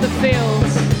of the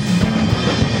field.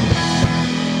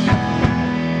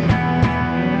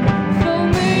 Full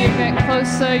moon. You get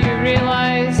closer, you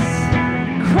realise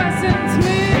crescent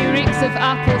moon. He reeks of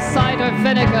apple cider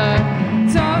vinegar.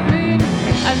 Dark moon,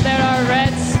 and there are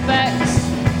red specks.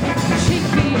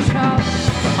 Cheeky chop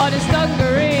on his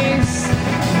dungarees.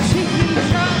 Cheeky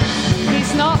chop.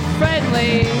 He's not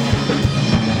friendly.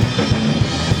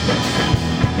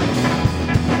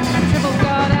 Triple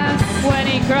goddess when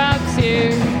he grabs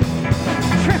you.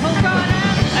 Triple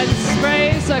goddess and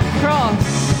sprays across.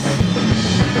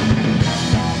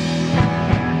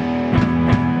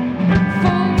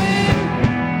 Full moon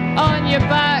on your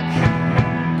back.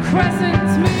 Crescent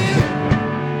moon.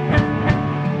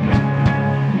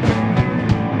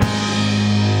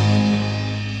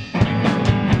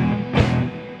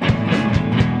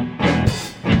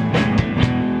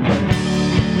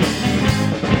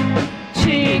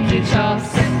 Cheeky chops.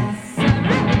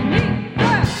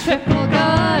 Triple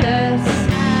goddess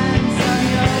hands on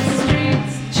your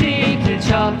streets. Cheeky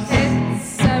chops.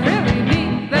 It's a really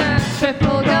neat thing.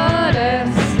 Triple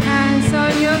goddess hands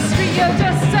on your street. You're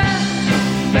just a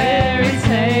fairy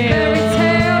tale. Fairy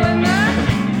tale in the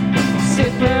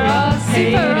Super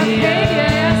Arcadia.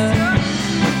 Yes,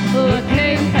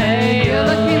 looking pale. You're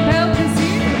looking pale 'cause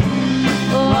you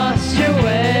lost your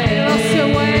way. You lost your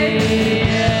way.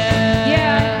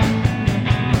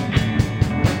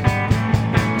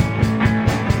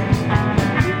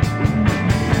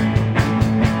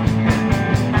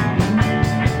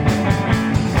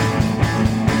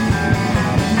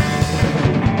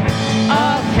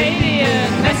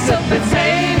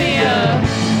 Mesopotamia,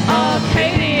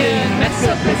 Arcadian,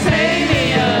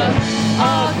 Mesopotamia,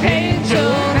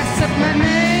 Archangel,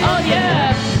 Mesopotamia. Oh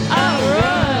yeah,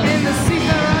 outrun in the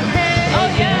super arcade. Oh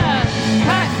yeah,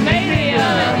 Pac-Mania.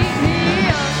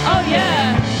 Oh yeah,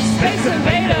 Space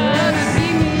Invaders.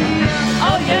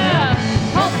 Oh yeah,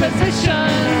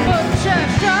 competition. Butcher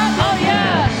shop. Oh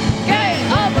yeah, game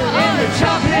over on the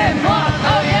chocolate block.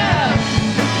 Oh yeah.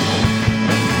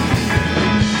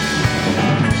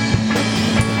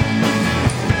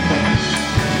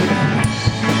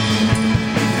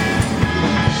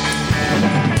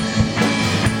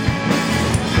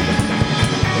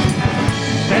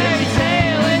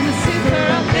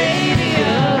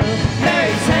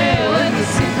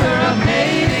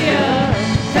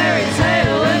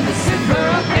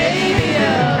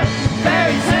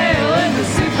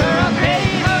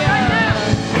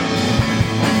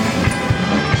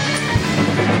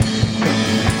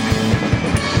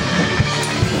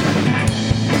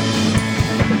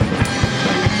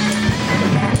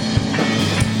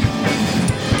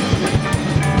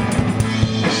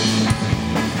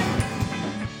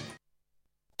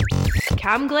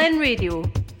 Camglen Radio.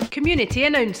 Community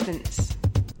announcements.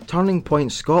 Turning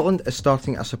Point Scotland is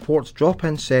starting a support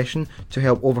drop-in session to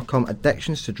help overcome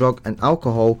addictions to drug and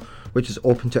alcohol, which is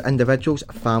open to individuals,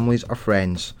 families or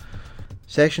friends.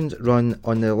 Sessions run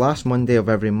on the last Monday of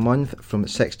every month from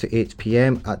 6 to 8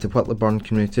 p.m. at the Whitleyburn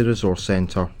Community Resource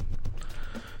Centre.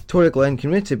 Tory Glen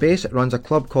Community Base runs a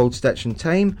club called Stitch in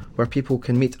Time, where people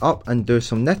can meet up and do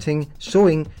some knitting,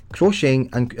 sewing, crocheting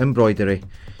and embroidery.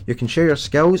 You can share your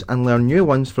skills and learn new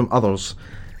ones from others.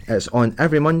 It's on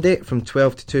every Monday from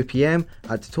 12 to 2 p.m.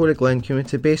 at the Tory Glen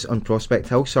Community Base on Prospect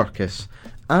Hill Circus.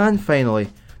 And finally,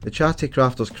 the Charity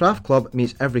Crafters Craft Club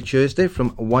meets every Tuesday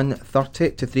from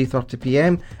 1:30 to 3:30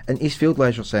 p.m. in Eastfield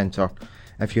Leisure Centre.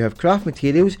 If you have craft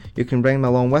materials, you can bring them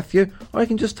along with you, or you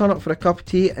can just turn up for a cup of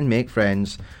tea and make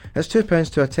friends. It's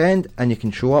 £2 to attend and you can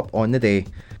show up on the day.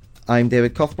 I'm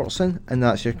David Cuthbertson, and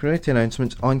that's your community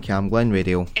announcements on Camglen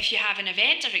Radio. If you have an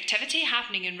event or activity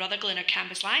happening in Rutherglen or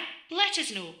Cambuslang, let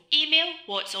us know. Email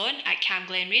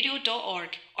whatson@camglenradio.org,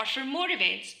 or for more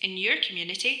events in your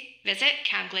community, visit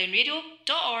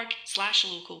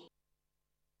camglenradio.org/local.